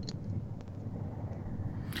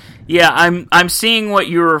 Yeah, I'm seeing what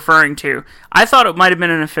you're referring to. I thought it might have been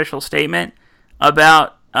an official statement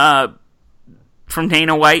about from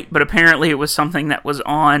Dana White, but apparently it was something that was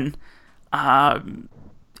on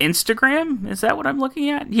Instagram. Is that what I'm looking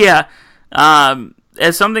at? Yeah,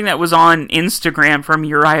 as something that was on Instagram from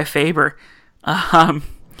Uriah Faber.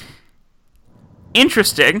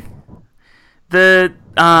 Interesting. It'll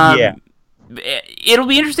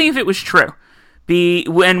be interesting if it was true.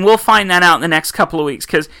 And we'll find that out in the next couple of weeks,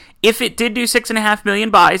 because if it did do 6.5 million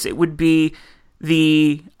buys, it would be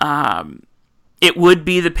the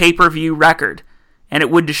pay-per-view record, and it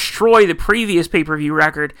would destroy the previous pay-per-view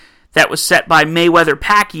record that was set by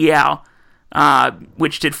Mayweather-Pacquiao,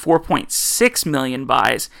 which did 4.6 million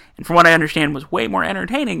buys, and from what I understand was way more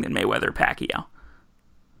entertaining than Mayweather-Pacquiao.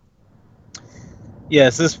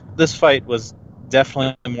 Yes, this fight was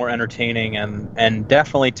definitely more entertaining, and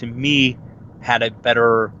definitely, to me, had a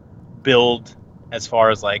better build as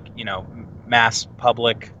far as mass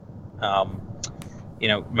public.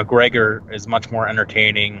 McGregor is much more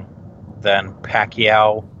entertaining than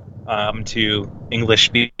Pacquiao to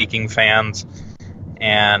English-speaking fans,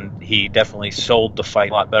 and he definitely sold the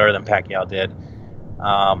fight a lot better than Pacquiao did.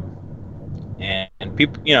 And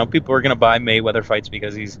people are going to buy Mayweather fights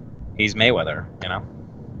because he's Mayweather,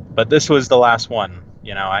 But this was the last one,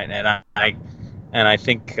 I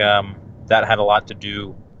think that had a lot to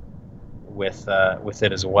do with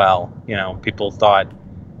it as well. People thought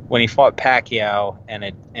when he fought Pacquiao and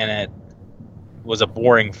it was a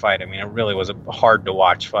boring fight. It really was a hard to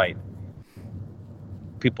watch fight.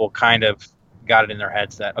 People kind of got it in their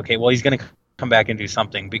heads that, okay, well, he's going to come back and do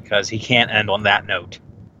something because he can't end on that note.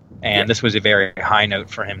 And This was a very high note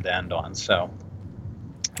for him to end on. So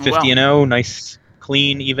 50-0, nice,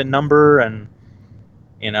 clean, even number, and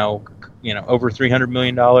over $300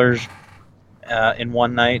 million in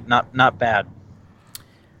one night. Not bad.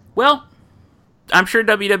 Well, I'm sure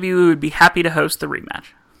WWE would be happy to host the rematch.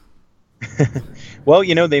 Well,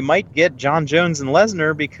 they might get John Jones and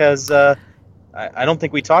Lesnar, because I don't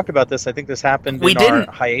think we talked about this. I think this happened our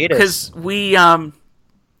hiatus. Because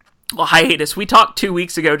hiatus. We talked 2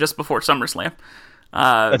 weeks ago, just before SummerSlam.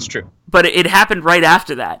 That's true. But it happened right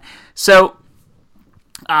after that. So,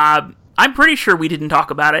 I'm pretty sure we didn't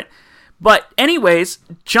talk about it. But anyways,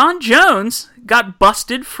 John Jones got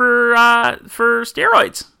busted for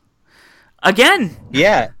steroids. Again.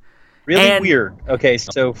 Yeah. Really weird. Okay,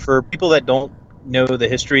 so for people that don't know the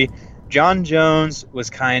history, John Jones was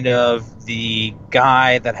kind of the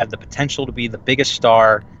guy that had the potential to be the biggest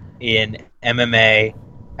star in MMA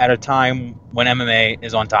at a time when MMA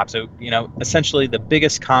is on top. So, essentially the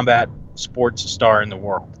biggest combat sports star in the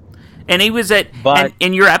world. And he was But-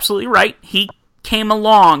 and you're absolutely right. He came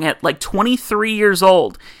along at like 23 years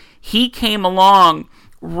old. He came along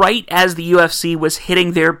right as the UFC was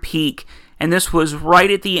hitting their peak. And this was right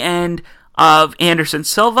at the end of Anderson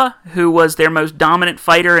Silva, who was their most dominant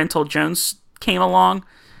fighter until Jones came along.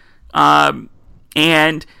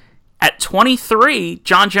 And at 23,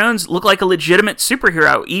 John Jones looked like a legitimate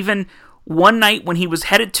superhero. Even one night when he was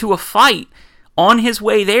headed to a fight, on his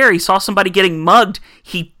way there, he saw somebody getting mugged.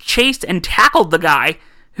 He chased and tackled the guy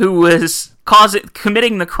who was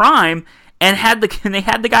committing the crime, and they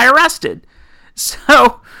had the guy arrested.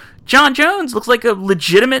 So, John Jones looks like a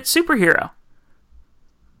legitimate superhero.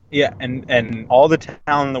 Yeah, and all the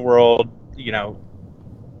talent in the world,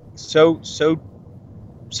 so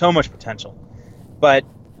much potential. But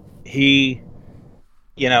he,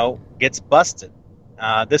 gets busted.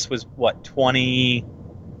 This was,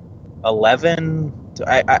 2011,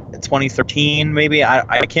 2013 maybe?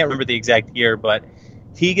 I can't remember the exact year, but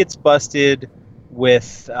he gets busted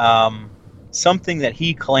with something that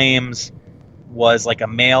he claims was like a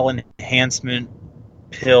male enhancement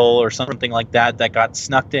pill or something like that got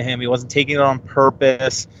snuck to him. He wasn't taking it on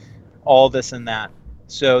purpose, all this and that.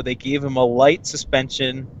 So they gave him a light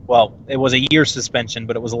suspension. Well, it was a year suspension,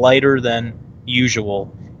 but it was lighter than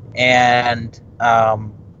usual. And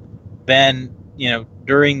then,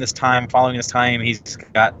 during this time, following this time, he's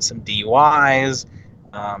got some DUIs.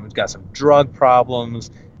 He's got some drug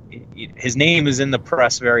problems. His name is in the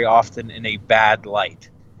press very often in a bad light.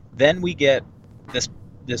 Then we get this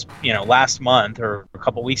last month or a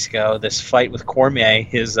couple weeks ago, this fight with Cormier,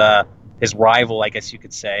 his rival, I guess you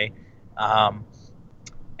could say.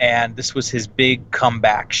 And this was his big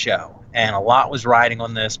comeback show. And a lot was riding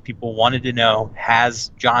on this. People wanted to know,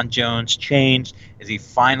 has John Jones changed? Is he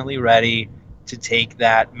finally ready to take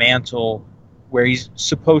that mantle where he's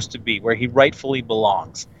supposed to be, where he rightfully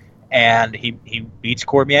belongs? And he beats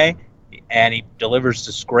Cormier, and he delivers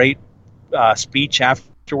this great speech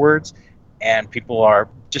afterwards. And people are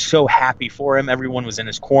just so happy for him. Everyone was in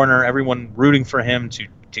his corner. Everyone rooting for him to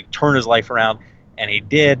turn his life around. And he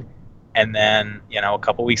did. And then, a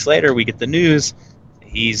couple weeks later, we get the news.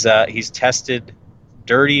 He's tested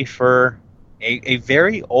dirty for a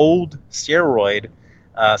very old steroid,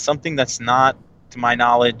 something that's not, to my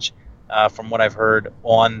knowledge, from what I've heard,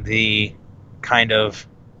 on the kind of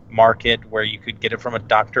market where you could get it from a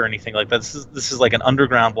doctor or anything like that. This is like an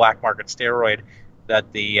underground black market steroid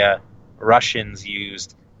that the Russians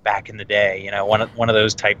used back in the day. One of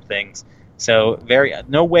those type things. So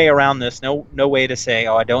no way around this. No way to say,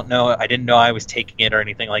 oh, I don't know. I didn't know I was taking it or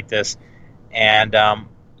anything like this. And the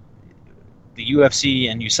UFC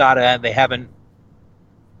and USADA, they haven't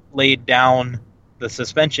laid down the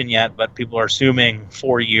suspension yet, but people are assuming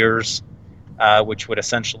 4 years, which would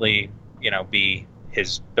essentially, be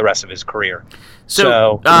the rest of his career.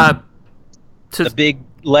 So the big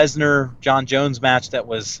Lesnar-John Jones match that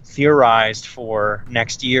was theorized for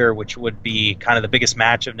next year, which would be kind of the biggest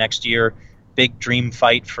match of next year, big dream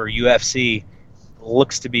fight for UFC,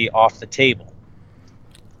 looks to be off the table.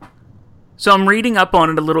 So I'm reading up on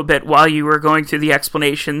it a little bit while you were going through the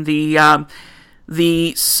explanation.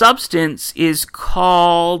 The substance is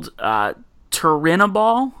called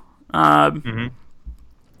Turinabol. I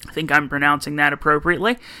think I'm pronouncing that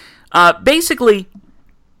appropriately. Basically,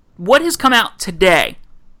 what has come out today,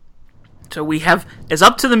 so we have as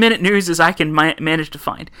up-to-the-minute news as I can manage to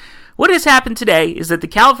find. What has happened today is that the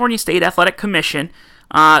California State Athletic Commission,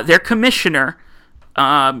 their commissioner,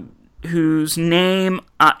 whose name,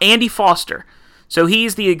 Andy Foster, so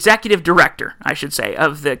he's the executive director, I should say,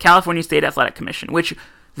 of the California State Athletic Commission, which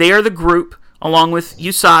they are the group, along with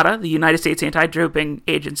USADA, the United States Anti-Doping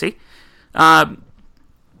Agency.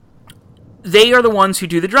 They are the ones who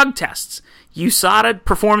do the drug tests. USADA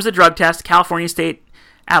performs the drug test. California State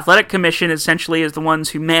Athletic Commission essentially is the ones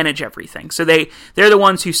who manage everything. So they're the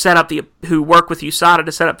ones who who work with USADA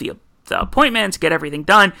to set up the appointments, get everything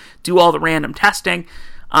done, do all the random testing.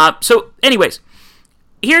 So anyways,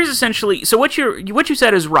 here's essentially, so what you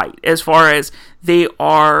said is right as far as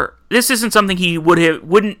this isn't something he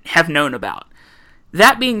wouldn't have known about.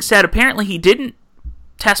 That being said, apparently he didn't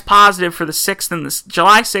test positive for the 6th and the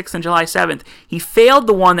July 6th and July 7th. He failed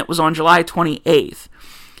the one that was on July 28th.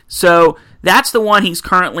 So that's the one he's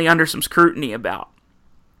currently under some scrutiny about.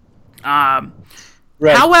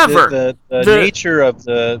 Right. However, the nature of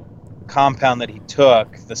the compound that he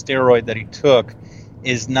took, the steroid that he took,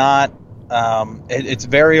 is not. It's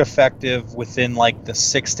very effective within like the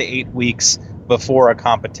 6 to 8 weeks before a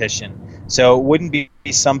competition. So it wouldn't be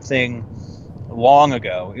something long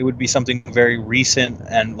ago. It would be something very recent,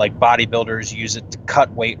 and like bodybuilders use it to cut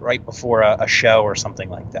weight right before a show or something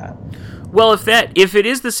like that. Well, if it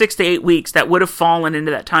is the 6 to 8 weeks, that would have fallen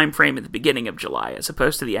into that time frame at the beginning of July as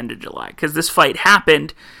opposed to the end of July, because this fight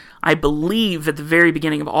happened, I believe, at the very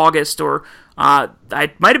beginning of August, or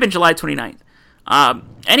it might have been July 29th.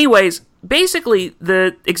 Anyways, basically,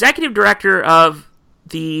 the executive director of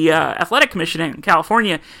the Athletic Commission in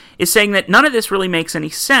California is saying that none of this really makes any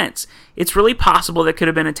sense. It's really possible that could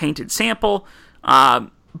have been a tainted sample,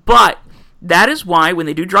 but that is why when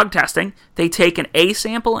they do drug testing, they take an A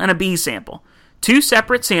sample and a B sample. Two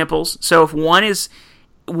separate samples, so if one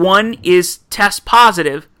is test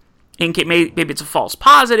positive, maybe it's a false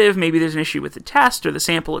positive, maybe there's an issue with the test or the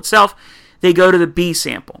sample itself, they go to the B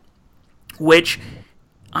sample, which,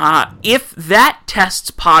 if that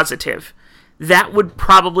tests positive, that would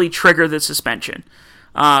probably trigger the suspension.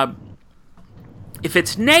 If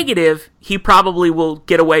it's negative, he probably will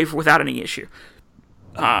get away without any issue.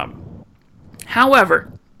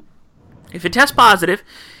 However, if it tests positive,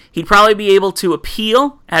 he'd probably be able to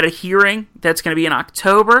appeal at a hearing that's going to be in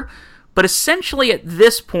October. But essentially at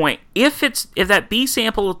this point, if that B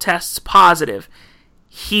sample tests positive,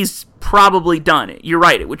 he's probably done. You're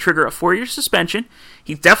right, it would trigger a 4-year suspension.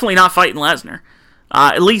 He's definitely not fighting Lesnar.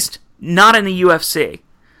 At least not in the UFC.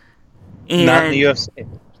 Not in the UFC.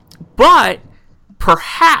 But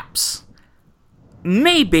perhaps,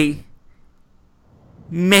 maybe,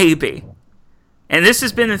 and this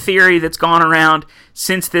has been the theory that's gone around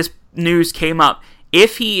since this news came up,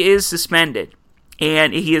 if he is suspended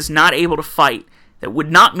and he is not able to fight, that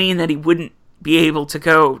would not mean that he wouldn't be able to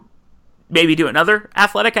go maybe do another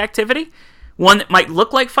athletic activity, one that might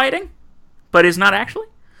look like fighting, but is not actually.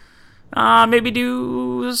 Maybe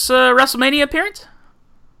do his WrestleMania appearance?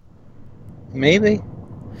 Maybe.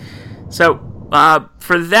 So,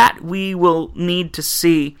 for that, we will need to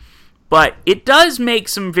see. But it does make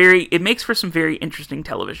for some very interesting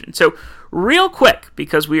television. So, real quick,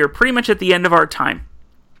 because we are pretty much at the end of our time,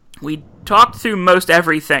 we talked through most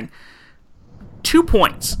everything. 2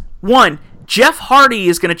 points. One, Jeff Hardy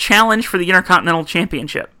is going to challenge for the Intercontinental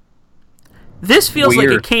Championship. This feels like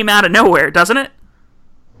it came out of nowhere, doesn't it?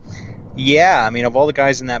 Yeah, I mean, of all the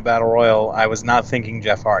guys in that Battle Royal, I was not thinking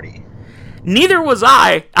Jeff Hardy. Neither was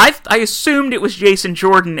I. I assumed it was Jason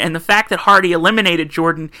Jordan, and the fact that Hardy eliminated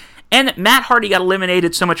Jordan, and that Matt Hardy got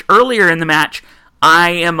eliminated so much earlier in the match, I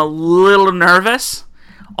am a little nervous.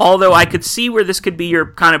 Although I could see where this could be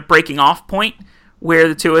your kind of breaking off point, where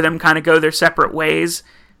the two of them kind of go their separate ways.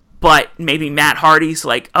 But maybe Matt Hardy's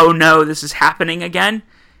like, oh no, this is happening again.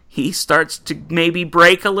 He starts to maybe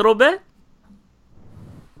break a little bit.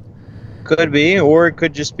 Could be, or it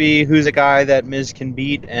could just be who's a guy that Miz can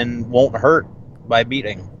beat and won't hurt by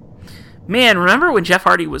beating. Man, remember when Jeff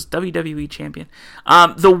Hardy was WWE champion?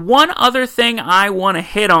 The one other thing I want to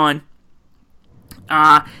hit on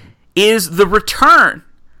is the return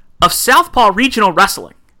of Southpaw Regional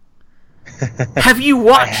Wrestling. Have you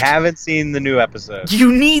watched? I haven't seen the new episode.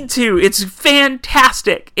 You need to. It's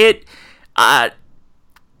fantastic. It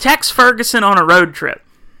Tex Ferguson on a road trip.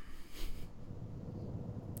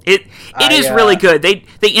 It is really good.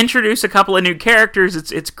 They introduce a couple of new characters.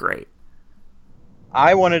 It's great.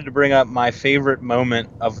 I wanted to bring up my favorite moment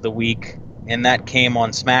of the week, and that came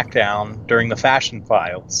on SmackDown during the Fashion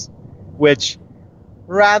Files, which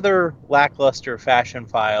rather lackluster Fashion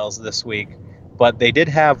Files this week, but they did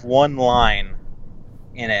have one line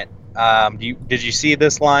in it. Did you see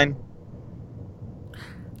this line?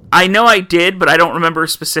 I know I did, but I don't remember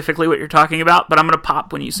specifically what you're talking about, but I'm going to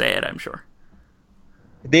pop when you say it, I'm sure.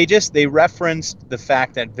 They referenced the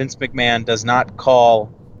fact that Vince McMahon does not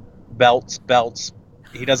call belts.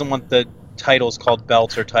 He doesn't want the titles called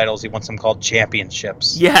belts or titles. He wants them called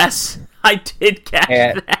championships. Yes, I did catch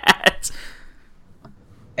that.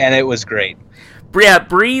 And it was great. Yeah,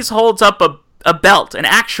 Breeze holds up a belt, an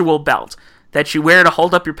actual belt, that you wear to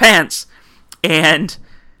hold up your pants, and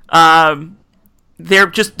they're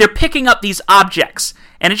picking up these objects,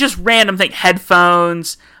 and it's just random thing,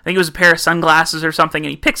 headphones, I think it was a pair of sunglasses or something, and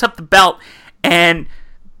he picks up the belt, and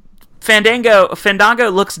Fandango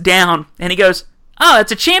looks down, and he goes, oh,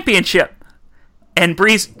 it's a championship. And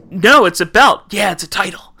Breeze, no, it's a belt. Yeah, it's a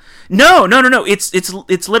title. No,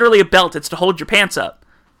 it's literally a belt. It's to hold your pants up.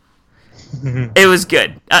 It was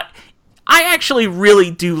good. I actually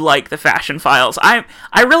really do like the Fashion Files. I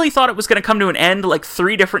really thought it was going to come to an end like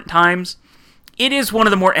 3 different times. It is one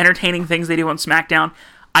of the more entertaining things they do on SmackDown.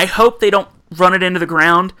 I hope they don't run it into the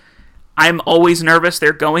ground. I'm always nervous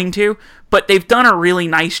they're going to, but they've done a really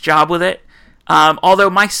nice job with it. Although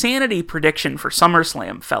my sanity prediction for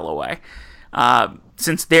SummerSlam fell away.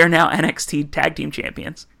 since they're now NXT Tag Team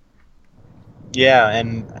Champions. Yeah,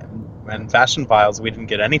 and Fashion Files, we didn't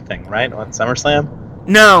get anything, right, on SummerSlam?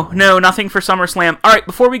 No, nothing for SummerSlam. All right,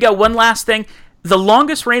 before we go, one last thing. The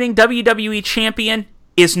longest reigning WWE champion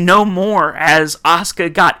is no more, as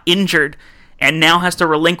Asuka got injured and now has to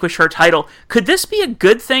relinquish her title. Could this be a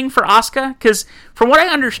good thing for Asuka? Because from what I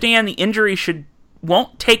understand, the injury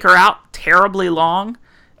won't take her out terribly long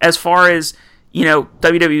as far as,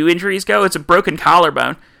 WWE injuries go. It's a broken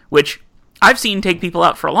collarbone, which I've seen take people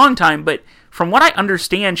out for a long time, but from what I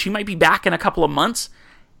understand, she might be back in a couple of months.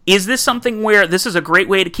 Is this something where this is a great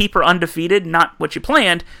way to keep her undefeated, not what you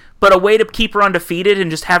planned, but a way to keep her undefeated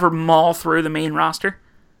and just have her maul through the main roster?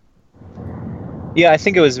 Yeah, I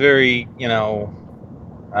think it was very,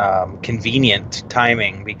 convenient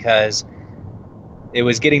timing, because it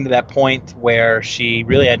was getting to that point where she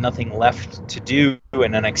really had nothing left to do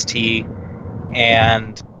in NXT,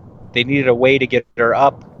 and they needed a way to get her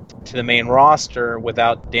up to the main roster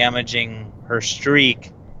without damaging her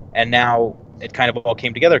streak, and now it kind of all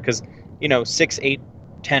came together, because 6, 8,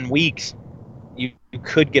 10 weeks you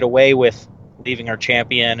could get away with leaving her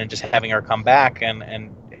champion and just having her come back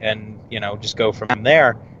and just go from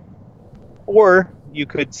there, or you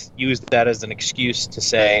could use that as an excuse to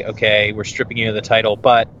say, okay, we're stripping you of the title,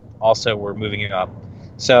 but also we're moving you up.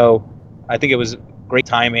 So I think it was great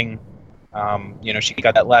timing. She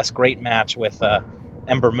got that last great match with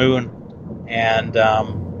Ember Moon, and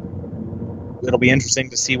it'll be interesting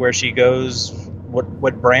to see where she goes,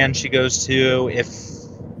 what brand she goes to,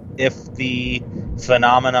 if the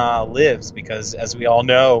phenomena lives, because as we all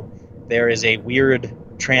know, there is a weird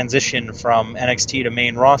transition from NXT to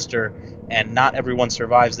main roster, and not everyone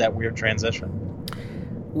survives that weird transition.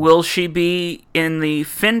 Will she be in the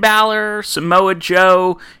Finn Balor, Samoa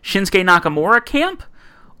Joe, Shinsuke Nakamura camp?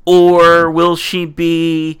 Or will she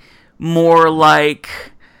be more like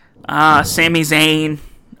Sami Zayn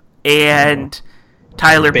and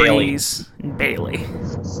Tyler Breeze and Bayley?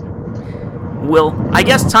 I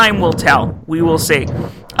guess time will tell. We will see.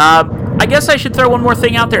 I guess I should throw one more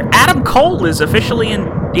thing out there. Adam Cole is officially in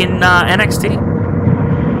NXT.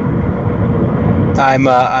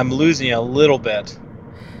 I'm losing you a little bit.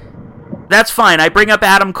 That's fine. I bring up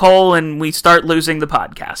Adam Cole and we start losing the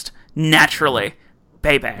podcast naturally.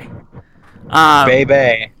 Baby.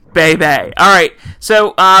 Baby. All right.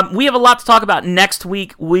 So we have a lot to talk about next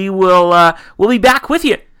week. We'll be back with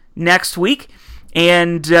you next week.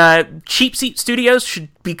 And Cheap Seat Studios should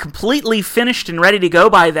be completely finished and ready to go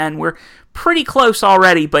by then. We're pretty close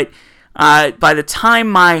already, but by the time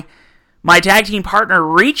my tag team partner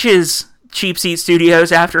reaches Cheap Seat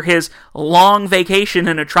Studios after his long vacation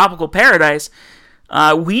in a tropical paradise,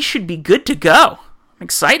 we should be good to go. I'm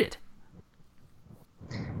excited.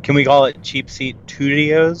 Can we call it Cheap Seat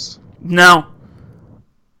Studios? No.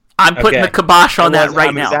 I'm putting the kibosh on that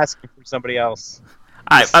right now. I was asking for somebody else.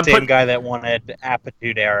 I'm same guy that wanted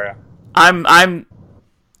Attitude Era.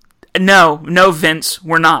 No, Vince,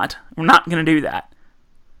 we're not. We're not going to do that.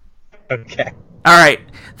 Okay. All right.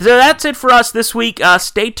 So that's it for us this week.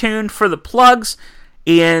 Stay tuned for the plugs.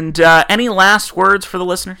 And any last words for the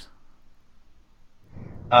listeners?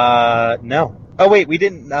 No. Oh wait, we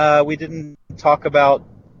didn't talk about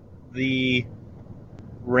the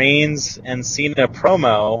Reigns and Cena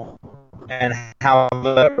promo and how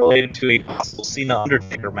that related to a possible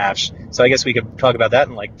Cena-Undertaker match. So I guess we could talk about that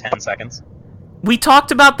in like 10 seconds. We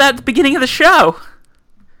talked about that at the beginning of the show.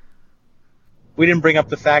 We didn't bring up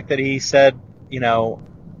the fact that he said,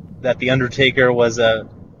 that the Undertaker was a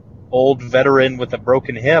old veteran with a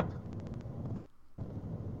broken hip.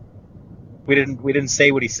 We didn't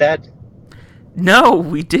say what he said. No,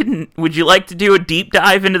 we didn't. Would you like to do a deep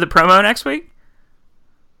dive into the promo next week?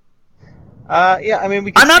 Yeah, I mean,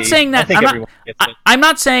 we can I'm not saying that. I'm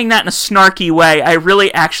not saying that in a snarky way. I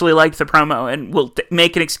really actually liked the promo, and will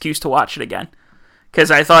make an excuse to watch it again because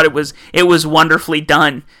I thought it was wonderfully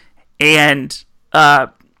done. And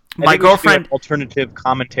my girlfriend, alternative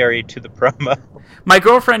commentary to the promo. My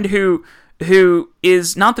girlfriend, who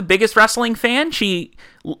is not the biggest wrestling fan, she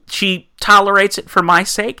tolerates it for my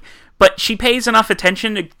sake, but she pays enough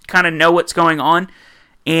attention to kind of know what's going on,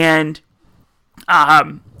 and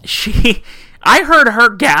I heard her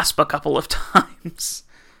gasp a couple of times.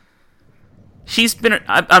 She's been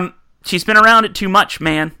around it too much,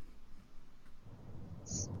 man.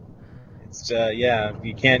 It's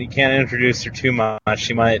you can't introduce her too much.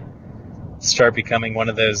 She might start becoming one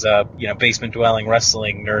of those basement dwelling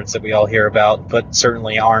wrestling nerds that we all hear about, but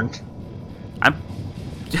certainly aren't. I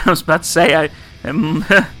was about to say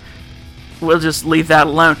we'll just leave that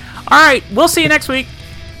alone. All right, we'll see you next week.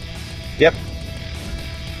 Yep.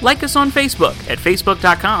 Like us on Facebook at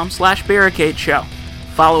facebook.com/Barricade Show.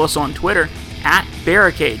 Follow us on Twitter at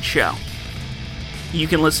Barricade Show. You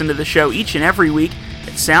can listen to the show each and every week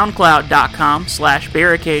at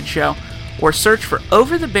soundcloud.com/Barricade Show or search for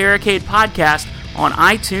Over the Barricade Podcast on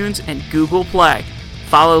iTunes and Google Play.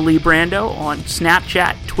 Follow Lee Brando on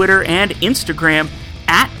Snapchat, Twitter, and Instagram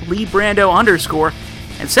at @LeeBrando_,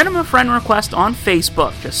 and send him a friend request on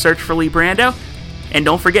Facebook. Just search for Lee Brando. And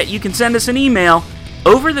don't forget, you can send us an email,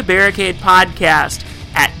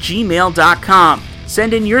 overthebarricadepodcast@gmail.com.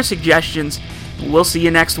 Send in your suggestions, and we'll see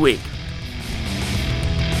you next week.